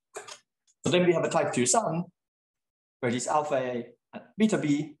 So then we have a type 2 sum, where these alpha A and beta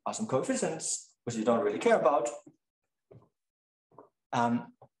B are some coefficients, which you don't really care about.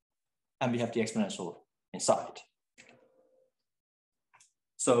 And we have the exponential inside.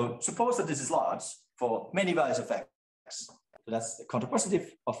 So suppose that this is large for many values of x. So that's the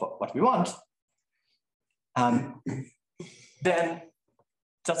contrapositive of what we want. Then,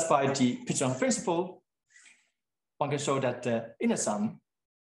 just by the Peterson principle, one can show that the inner sum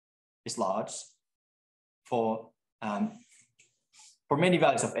is large for many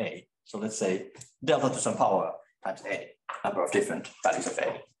values of a. So let's say delta to some power times a, number of different values of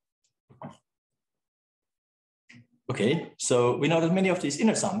a. Okay, so we know that many of these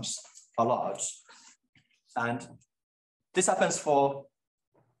inner sums are large. And this happens for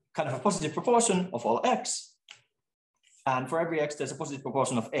kind of a positive proportion of all x. And for every x, there's a positive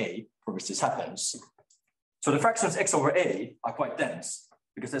proportion of a for which this happens. So the fractions x over a are quite dense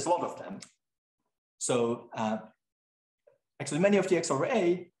because there's a lot of them. So actually many of the x over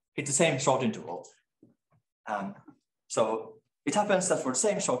a hit the same short interval. So it happens that for the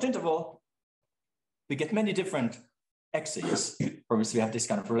same short interval, we get many different x's for which we have this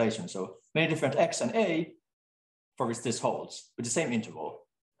kind of relation. So many different x and a for which this holds with the same interval.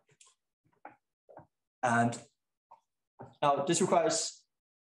 And now this requires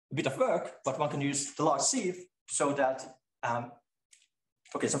a bit of work, but one can use the large sieve to show that,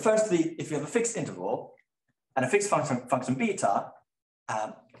 okay, so firstly, if you have a fixed interval and a fixed function beta,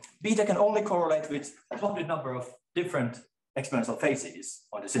 beta can only correlate with a bounded number of different exponential phases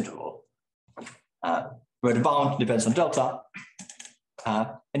on this interval, where the bound depends on delta.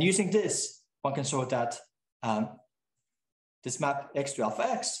 And using this, one can show that this map x to alpha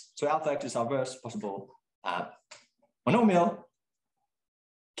x, so alpha x is our worst possible monomial,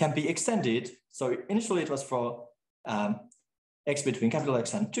 can be extended. So initially it was for x between capital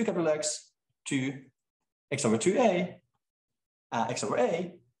X and 2 capital X to x over 2a, x over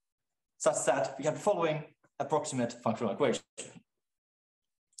a, such that we have the following approximate functional equation.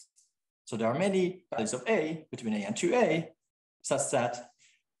 So there are many values of a between a and 2a, such that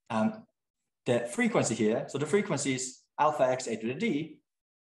the frequency here, so the frequency is alpha x a to the d,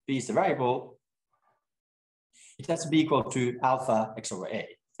 b is the variable, it has to be equal to alpha x over a.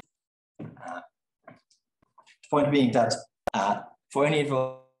 The point being that for any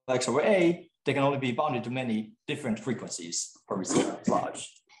interval x over a, they can only be bounded to many different frequencies for which they are large.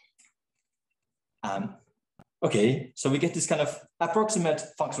 Okay, so we get this kind of approximate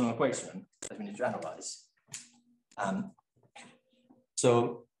functional equation that we need to analyze.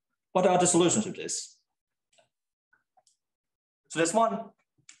 So what are the solutions to this? So there's one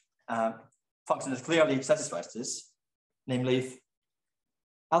function that clearly satisfies this, namely if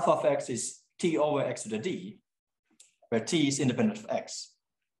alpha of x is t over x to the d, where t is independent of x.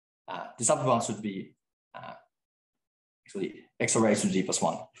 This upper bound should be actually x over x to the d plus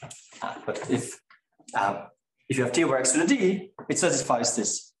 1. But if you have t over x to the d, it satisfies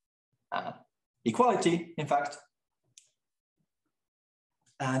this equality, in fact.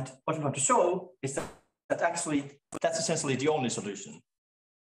 And what we want to show is that actually that's essentially the only solution.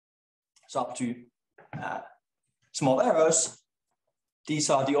 So up to small errors, these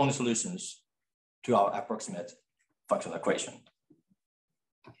are the only solutions to our approximate functional equation.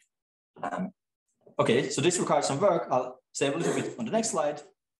 Okay, so this requires some work. I'll say a little bit on the next slide,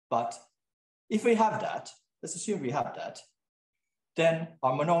 but if we have that, let's assume we have that, then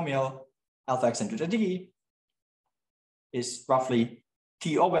our monomial alpha x n to the d is roughly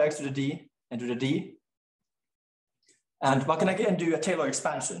t over x to the d and to the d. And one can again do a Taylor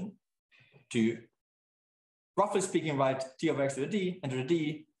expansion to, roughly speaking, write t over x to the d and to the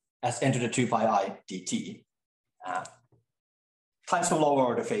d as n to the 2 pi I dt. Times some lower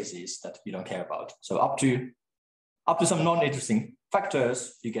order phases that you don't care about. So up to some non-interesting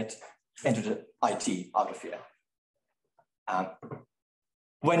factors, you get n to the it out of here.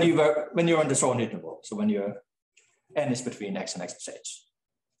 When you're in the Schroen interval, so when your n is between x and x plus h.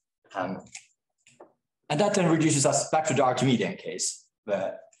 And that then reduces us back to the Archimedean case,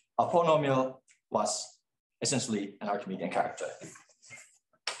 where our polynomial was essentially an Archimedean character.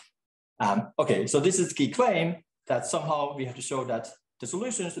 Okay, so this is the key claim, that somehow we have to show that the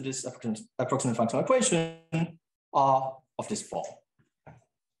solutions to this approximate functional equation are of this form.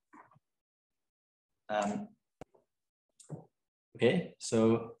 Okay,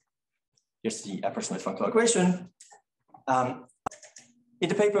 so here's the approximate functional equation. In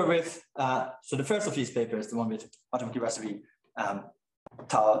the paper with, so the first of these papers, the one with Matomäki, Radziwiłł,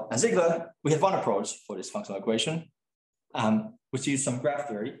 Tal, and Ziegler, we had one approach for this functional equation, which used some graph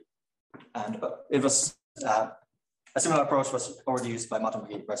theory. And it was, a similar approach was already used by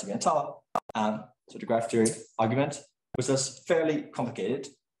Matomäki, Radziwiłł, and Tal. So the graph theory argument was just fairly complicated.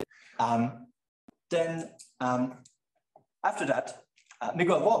 Then after that,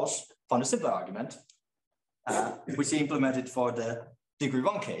 Miguel Walsh found a simpler argument, which he implemented for the degree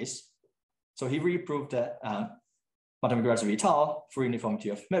 1 case. So he reproved the Matomäki, Radziwiłł, Tal for uniformity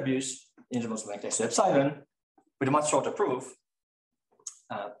of Möbius intervals of length x to epsilon with a much shorter proof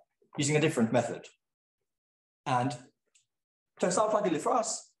using a different method. And turns out, luckily for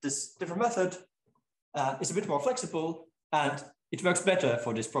us, this different method is a bit more flexible and it works better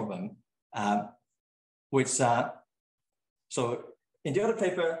for this problem. So in the other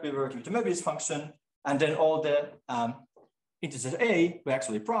paper, we were working with the Möbius function, and then all the integers a were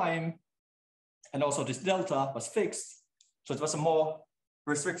actually prime, and also this delta was fixed. So it was a more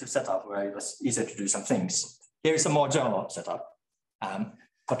restrictive setup where it was easier to do some things. Here is a more general setup.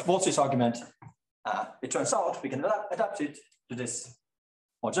 But Walsh's argument, it turns out we can adapt it to this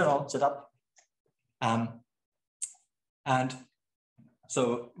more general setup. And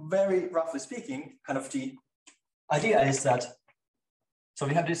so very roughly speaking, kind of the idea is that, so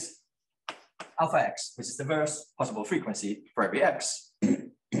we have this alpha x, which is the worst possible frequency for every x.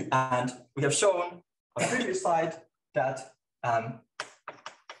 And we have shown on the previous slide that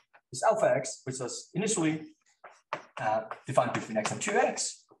this alpha x, which was initially defined between x and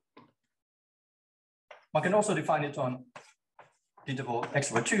 2x, one can also define it on the interval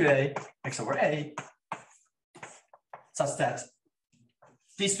x over 2a, x over a, such that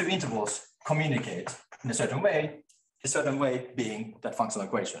these two intervals communicate in a certain way being that functional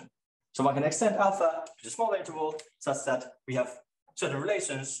equation. So one can extend alpha to the smaller interval such that we have certain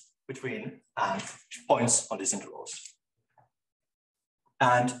relations between points on these intervals.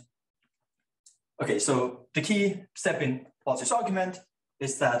 And okay, so the key step in Walsh's argument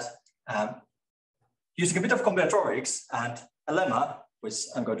is that using a bit of combinatorics and a lemma, which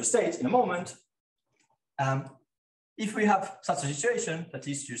I'm going to state in a moment, if we have such a situation that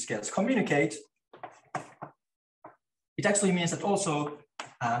these two scales communicate, it actually means that also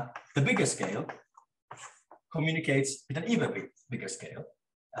the bigger scale communicates with an even bigger scale,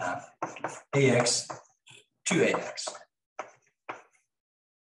 ax to ax.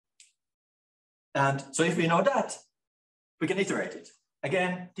 And so if we know that, we can iterate it.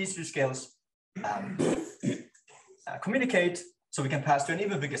 Again, these two scales communicate, so we can pass to an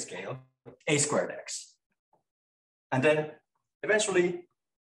even bigger scale, a squared x. And then eventually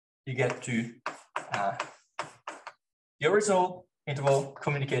you get to the original interval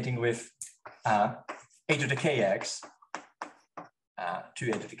communicating with a to the kx to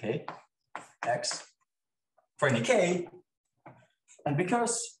a to the k x for any k. And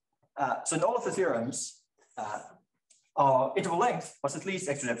because, so in all of the theorems, our interval length was at least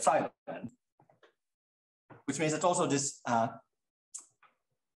x to the epsilon, which means that also this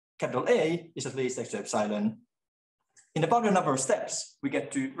capital A is at least x to the epsilon. In the bounded number of steps, we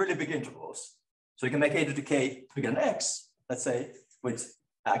get to really big intervals. So we can make a to the k bigger than x, let's say, with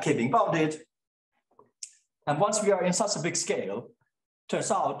k being bounded. And once we are in such a big scale,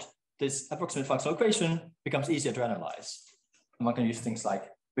 turns out this approximate functional equation becomes easier to analyze. And one can use things like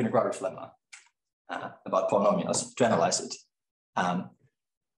Wiener-Grawitz lemma about polynomials to analyze it.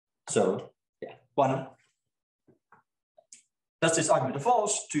 So yeah, one does this argument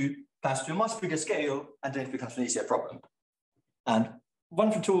evolves to pass to a much bigger scale, and then it becomes an easier problem. And one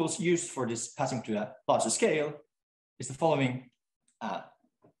of the tools used for this passing to a larger scale is the following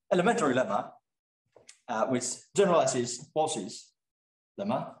elementary lemma, which generalizes Walsh's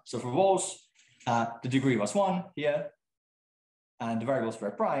lemma. So for Walsh, the degree was 1 here, and the variables were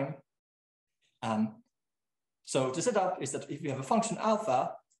prime. So the setup is that if you have a function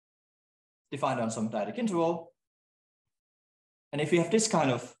alpha defined on some dyadic interval, and if you have this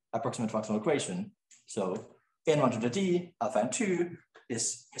kind of approximate functional equation, so n1 to the d alpha n2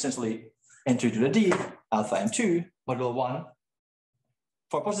 is essentially n2 to the d alpha n2 modulo 1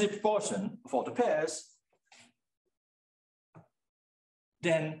 for a positive proportion of all the pairs,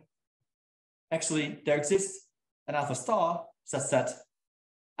 then actually there exists an alpha star such that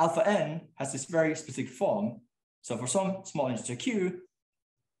alpha n has this very specific form. So for some small integer q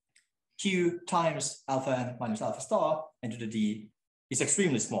times alpha n minus alpha star n to the d is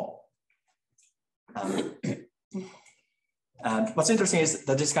extremely small. And what's interesting is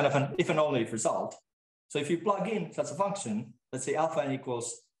that this is kind of an if and only if result. So if you plug in such a function, let's say alpha n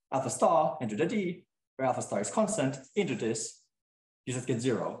equals alpha star n to the d, where alpha star is constant, into this, you just get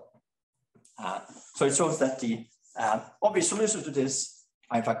 0. So it shows that the obvious solution to this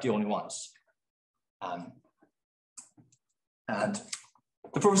are in fact the only ones. And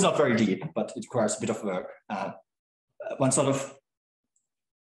the proof is not very deep, but it requires a bit of work. One sort of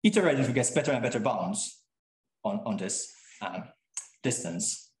iterated to get better and better bounds on this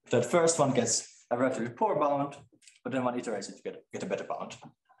distance. The first one gets a relatively poor bound, but then one iterates it to get a better bound.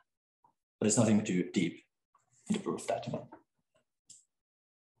 But it's nothing too deep to prove that.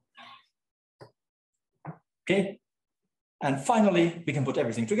 Okay, and finally, we can put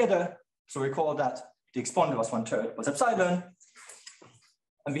everything together. So recall that the exponent was 1/3 was epsilon,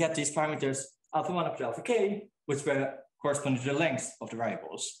 and we had these parameters alpha 1 up to alpha k, which were corresponding to the length of the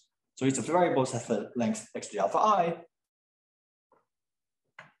variables. So each of the variables has the length x to the alpha I.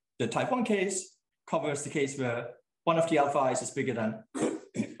 The type 1 case covers the case where one of the alpha i's is bigger than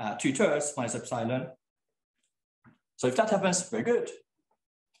 2/3 minus epsilon. So if that happens, very good.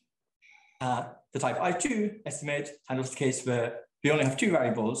 The type I2 estimate handles the case where we only have 2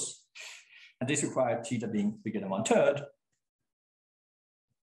 variables, and this required theta being bigger than 1/3.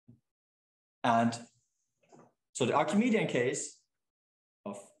 And so the Archimedean case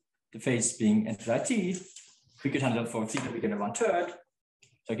of the phase being n to the it, we could handle for theta bigger than 1/3.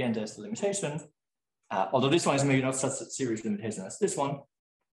 So again, there's the limitation. Although this one is maybe not such a serious limitation as this one.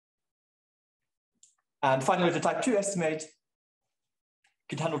 And finally, the type 2 estimate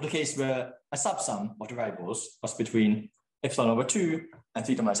could handle the case where a subsum of the variables was between epsilon over 2 and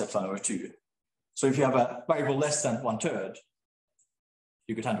theta minus epsilon over 2. So if you have a variable less than 1/3,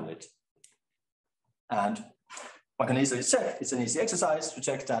 you could handle it. And one can easily check, it's an easy exercise to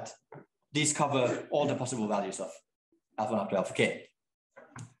check that these cover all the possible values of alpha 1 up to alpha k.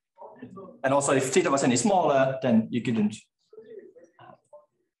 And also if theta was any smaller, then you couldn't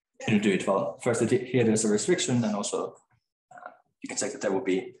do it. Well, first here there's a restriction, and also you can check that there will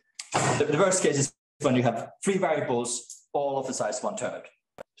be, the worst case is when you have 3 variables, all of the size 1/3.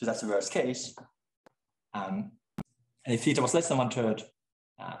 So that's the worst case. And if theta was less than 1/3,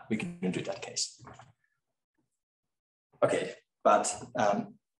 we couldn't do that case. Okay, but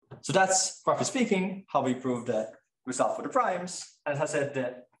So that's, roughly speaking, how we prove the result for the primes. And as I said,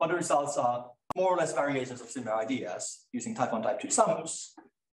 the other results are more or less variations of similar ideas using type 1, type 2 sums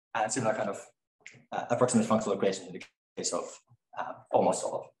and similar kind of approximate functional equations in the case of almost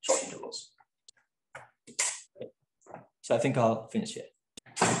all of short intervals. So I think I'll finish here.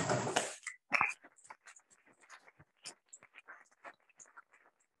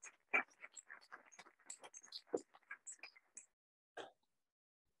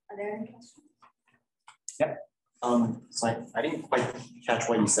 Are there any questions? Yeah. So I didn't quite catch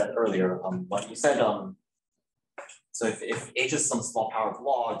what you said earlier. But you said so if H is some small power of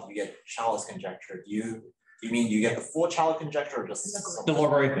log, you get Shaw's conjecture. Do you mean you get the full Shao conjecture or just the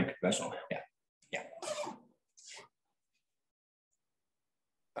logarithmic version? Yeah. Yeah.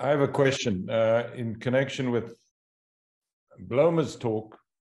 I have a question in connection with Blomer's talk.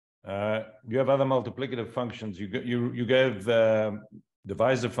 You have other multiplicative functions. You gave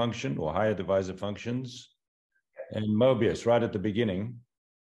divisor function or higher divisor functions and Mobius right at the beginning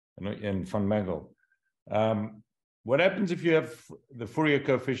in von Mangoldt. What happens if you have the Fourier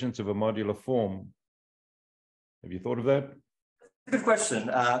coefficients of a modular form? Have you thought of that? Good question.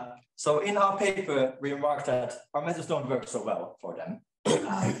 So in our paper, we remarked that our methods don't work so well for them.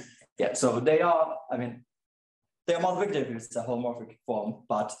 Yeah, so they are, they are multiplicative, it's a holomorphic form,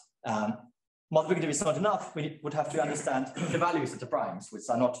 but multiplicative is not enough. We would have to understand the values of the primes, which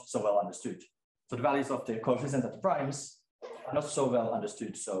are not so well understood. So the values of the coefficients at the primes are not so well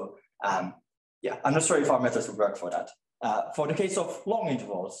understood. So yeah, I'm not sure if our methods would work for that. For the case of long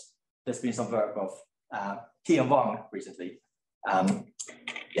intervals, there's been some work of He and Wang recently,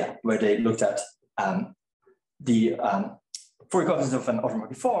 yeah, where they looked at the Fourier coefficients of an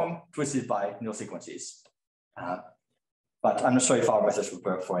orthomorphic form twisted by nilsequences. But I'm not sure if our methods would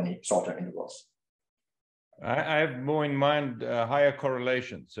work for any shorter intervals. I have more in mind higher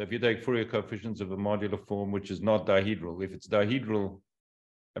correlation. So if you take Fourier coefficients of a modular form, which is not dihedral, if it's dihedral,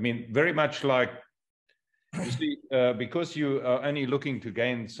 very much like, you see, because you are only looking to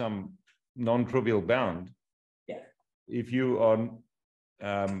gain some non-trivial bound. Yeah. If you are,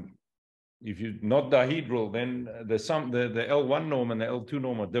 if you're not dihedral, then the L1 norm and the L2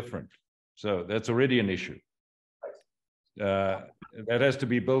 norm are different. So that's already an issue. That has to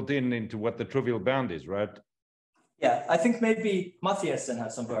be built into what the trivial bound is, right? Yeah, I think maybe Mathiasen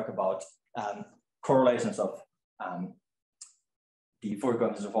had some work about correlations of the Fourier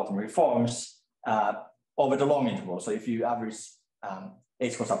coefficients of orthomorphic forms over the long interval. So if you average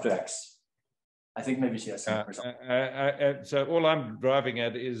h goes up to x, I think maybe she has some result. So all I'm driving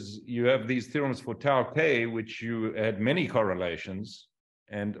at is you have these theorems for tau k, which you had many correlations.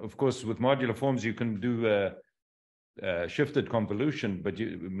 And of course, with modular forms, you can do shifted convolution, but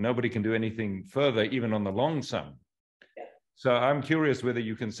nobody can do anything further, even on the long sum. Yeah. So I'm curious whether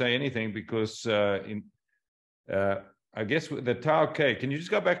you can say anything, because I guess with the tau k, can you just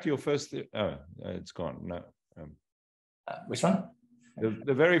go back to your first? It's gone. No. Which one?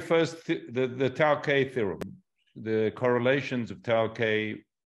 The very first, the tau k theorem, the correlations of tau k.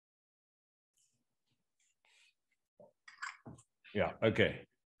 Yeah. Okay.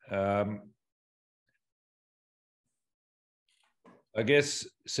 I guess,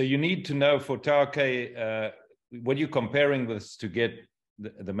 so you need to know for tau k, what you're comparing this to get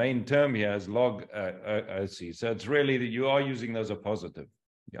the main term here is log, I see. So it's really that you are using those as positive.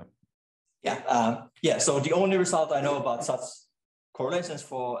 Yeah. Yeah. Yeah. So the only result I know about such correlations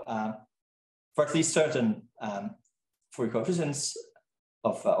for at least certain Fourier coefficients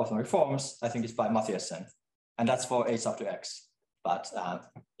of orthomorphic forms, I think is by Mathiasen, and that's for h up to x. But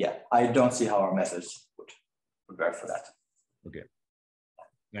yeah, I don't see how our methods would work for that. Okay.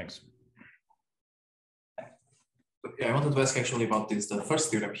 Thanks. Yeah, I wanted to ask actually about this, the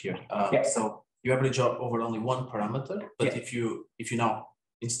first theorem here. Yeah. So you average over only one parameter, but Yeah. if you now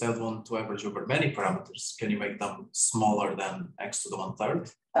instead want to average over many parameters, can you make them smaller than x to the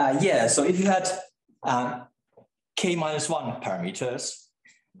 1/3? Yeah. So if you had k minus 1 parameters,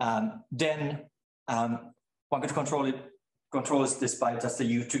 then one could control this by just the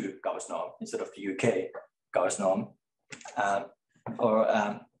U2 Gauss norm instead of the UK Gauss norm. Or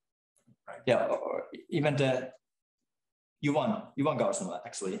even the U1 Gauss norm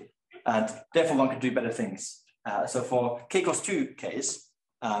actually, and therefore one could do better things. So for k equals 2 case,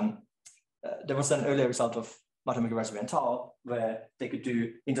 there was an earlier result of Matomäki, Radziwiłł, and Tal, where they could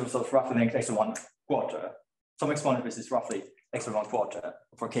do intervals of roughly length x to 1/4. Some exponent with is roughly x to 1/4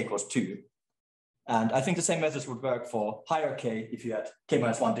 for k equals 2. And I think the same methods would work for higher k if you had k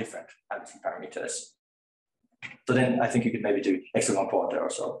minus 1 different averaging parameters. So then I think you could maybe do x to 1/4 or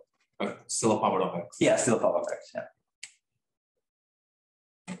so. But still a power of x. Yeah, still a power of x, yeah.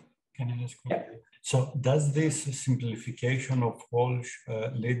 Can I ask? Yeah. So does this simplification of Walsh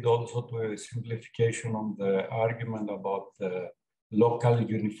lead also to a simplification on the argument about the local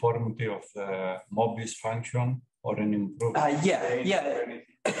uniformity of the Mobius function, or an improvement? Yeah.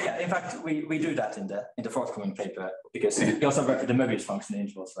 In fact, we do that in the forthcoming paper, because we also work with the Mobius function in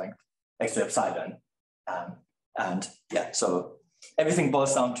intervals length x to epsilon, and yeah, so everything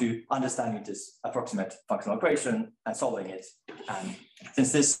boils down to understanding this approximate functional equation and solving it. And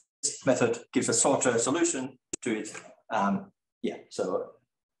since this method gives a shorter solution to it,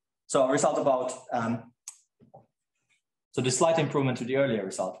 so a result about so the slight improvement to the earlier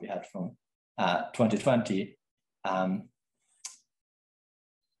result we had from 2020.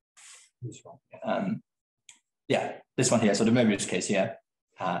 This one here. So the Mobius case here.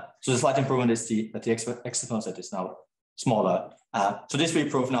 So the slight improvement is that the exponential set is now smaller. So this we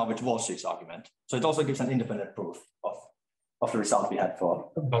prove now with Walsh's argument. So it also gives an independent proof of the result we had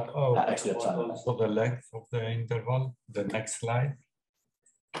for. But also the length of the interval. The next slide.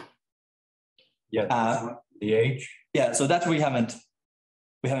 Yeah. The age. Yeah. So that we haven't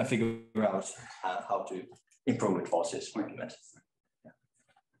figured out how to improve with Walsh's argument.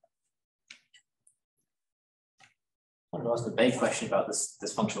 I want to ask a vague question about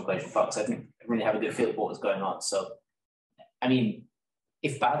this functional equation part, because I didn't really have a good feel of what was going on. So, I mean,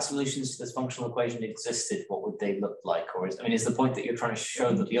 if bad solutions to this functional equation existed, what would they look like? Or is the point that you're trying to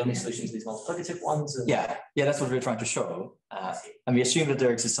show that the only solutions are these multiplicative ones? Yeah, that's what we're trying to show. And we assume that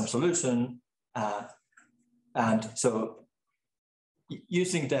there exists some solution. And so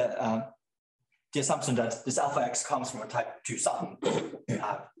using the assumption that this alpha x comes from a type 2 sum,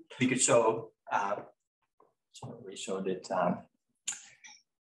 we could show, so we showed it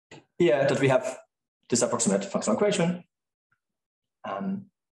here, that we have this approximate functional equation.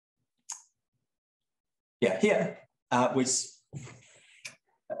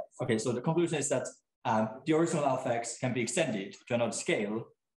 So the conclusion is that the original alpha x can be extended to another scale,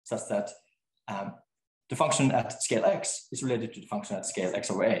 such that the function at scale x is related to the function at scale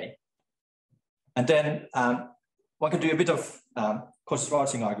x over a. And then one can do a bit of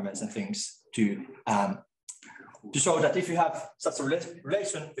Cauchy-Schwarz arguments and things to show that if you have such a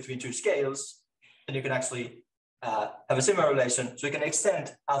relation between two scales, then you can actually have a similar relation. So you can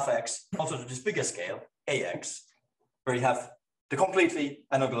extend alpha x also to this bigger scale, ax, where you have the completely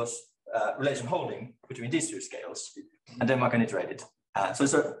analogous relation holding between these two scales, and then one can iterate it. So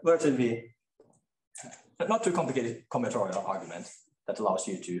it's a relatively not too complicated combinatorial argument that allows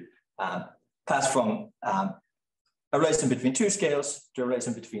you to pass from a relation between two scales to a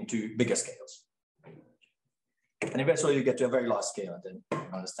relation between two bigger scales. And eventually you get to a very large scale, and then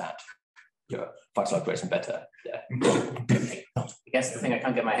you understand your functional equation better. Yeah. I guess the thing I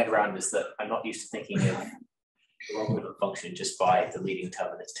can't get my head around is that I'm not used to thinking of the logarithm function just by the leading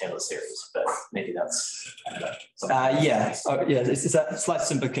term in its Taylor series, but maybe that's it's a slight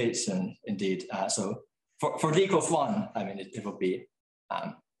simplification indeed. So for d equals 1, I mean it will be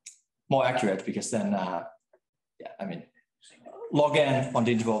more accurate, because then log n on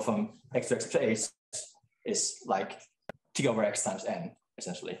the interval from x to x to a is like t over x times n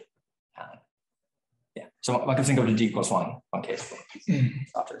essentially. So one can think of the d equals 1 case for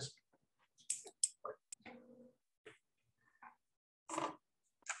starters.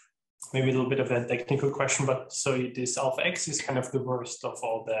 Maybe a little bit of a technical question, but so this alpha x is kind of the worst of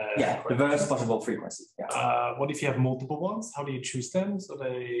all the the worst possible frequency. What if you have multiple ones? How do you choose them? So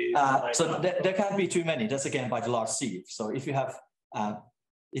they there can't be too many. That's again by the large sieve. So if you have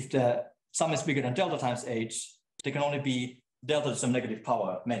if the sum is bigger than delta times h, there can only be delta to some negative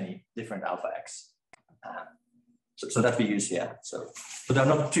power many different alpha x. So that we use here. But there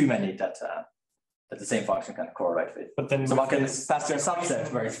are not too many that the same function can correlate with. But then one can pass to a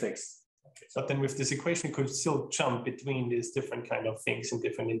subset where it's fixed. But then with this equation, you could still jump between these different kind of things in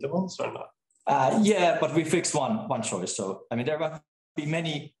different intervals, or not? But we fixed one choice. So I mean, there might be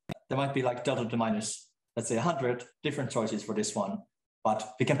many. There might be like delta to minus, let's say 100 different choices for this one.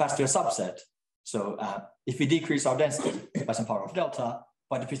 But we can pass to a subset. So if we decrease our density by some power of delta,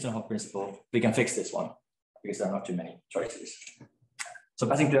 by the Piston-Hopf principle, we can fix this one, because there are not too many choices. So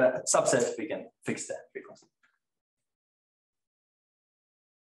I think the subset, we can fix the frequency.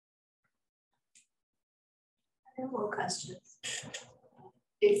 No more questions.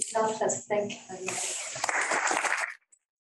 It's not just thank you.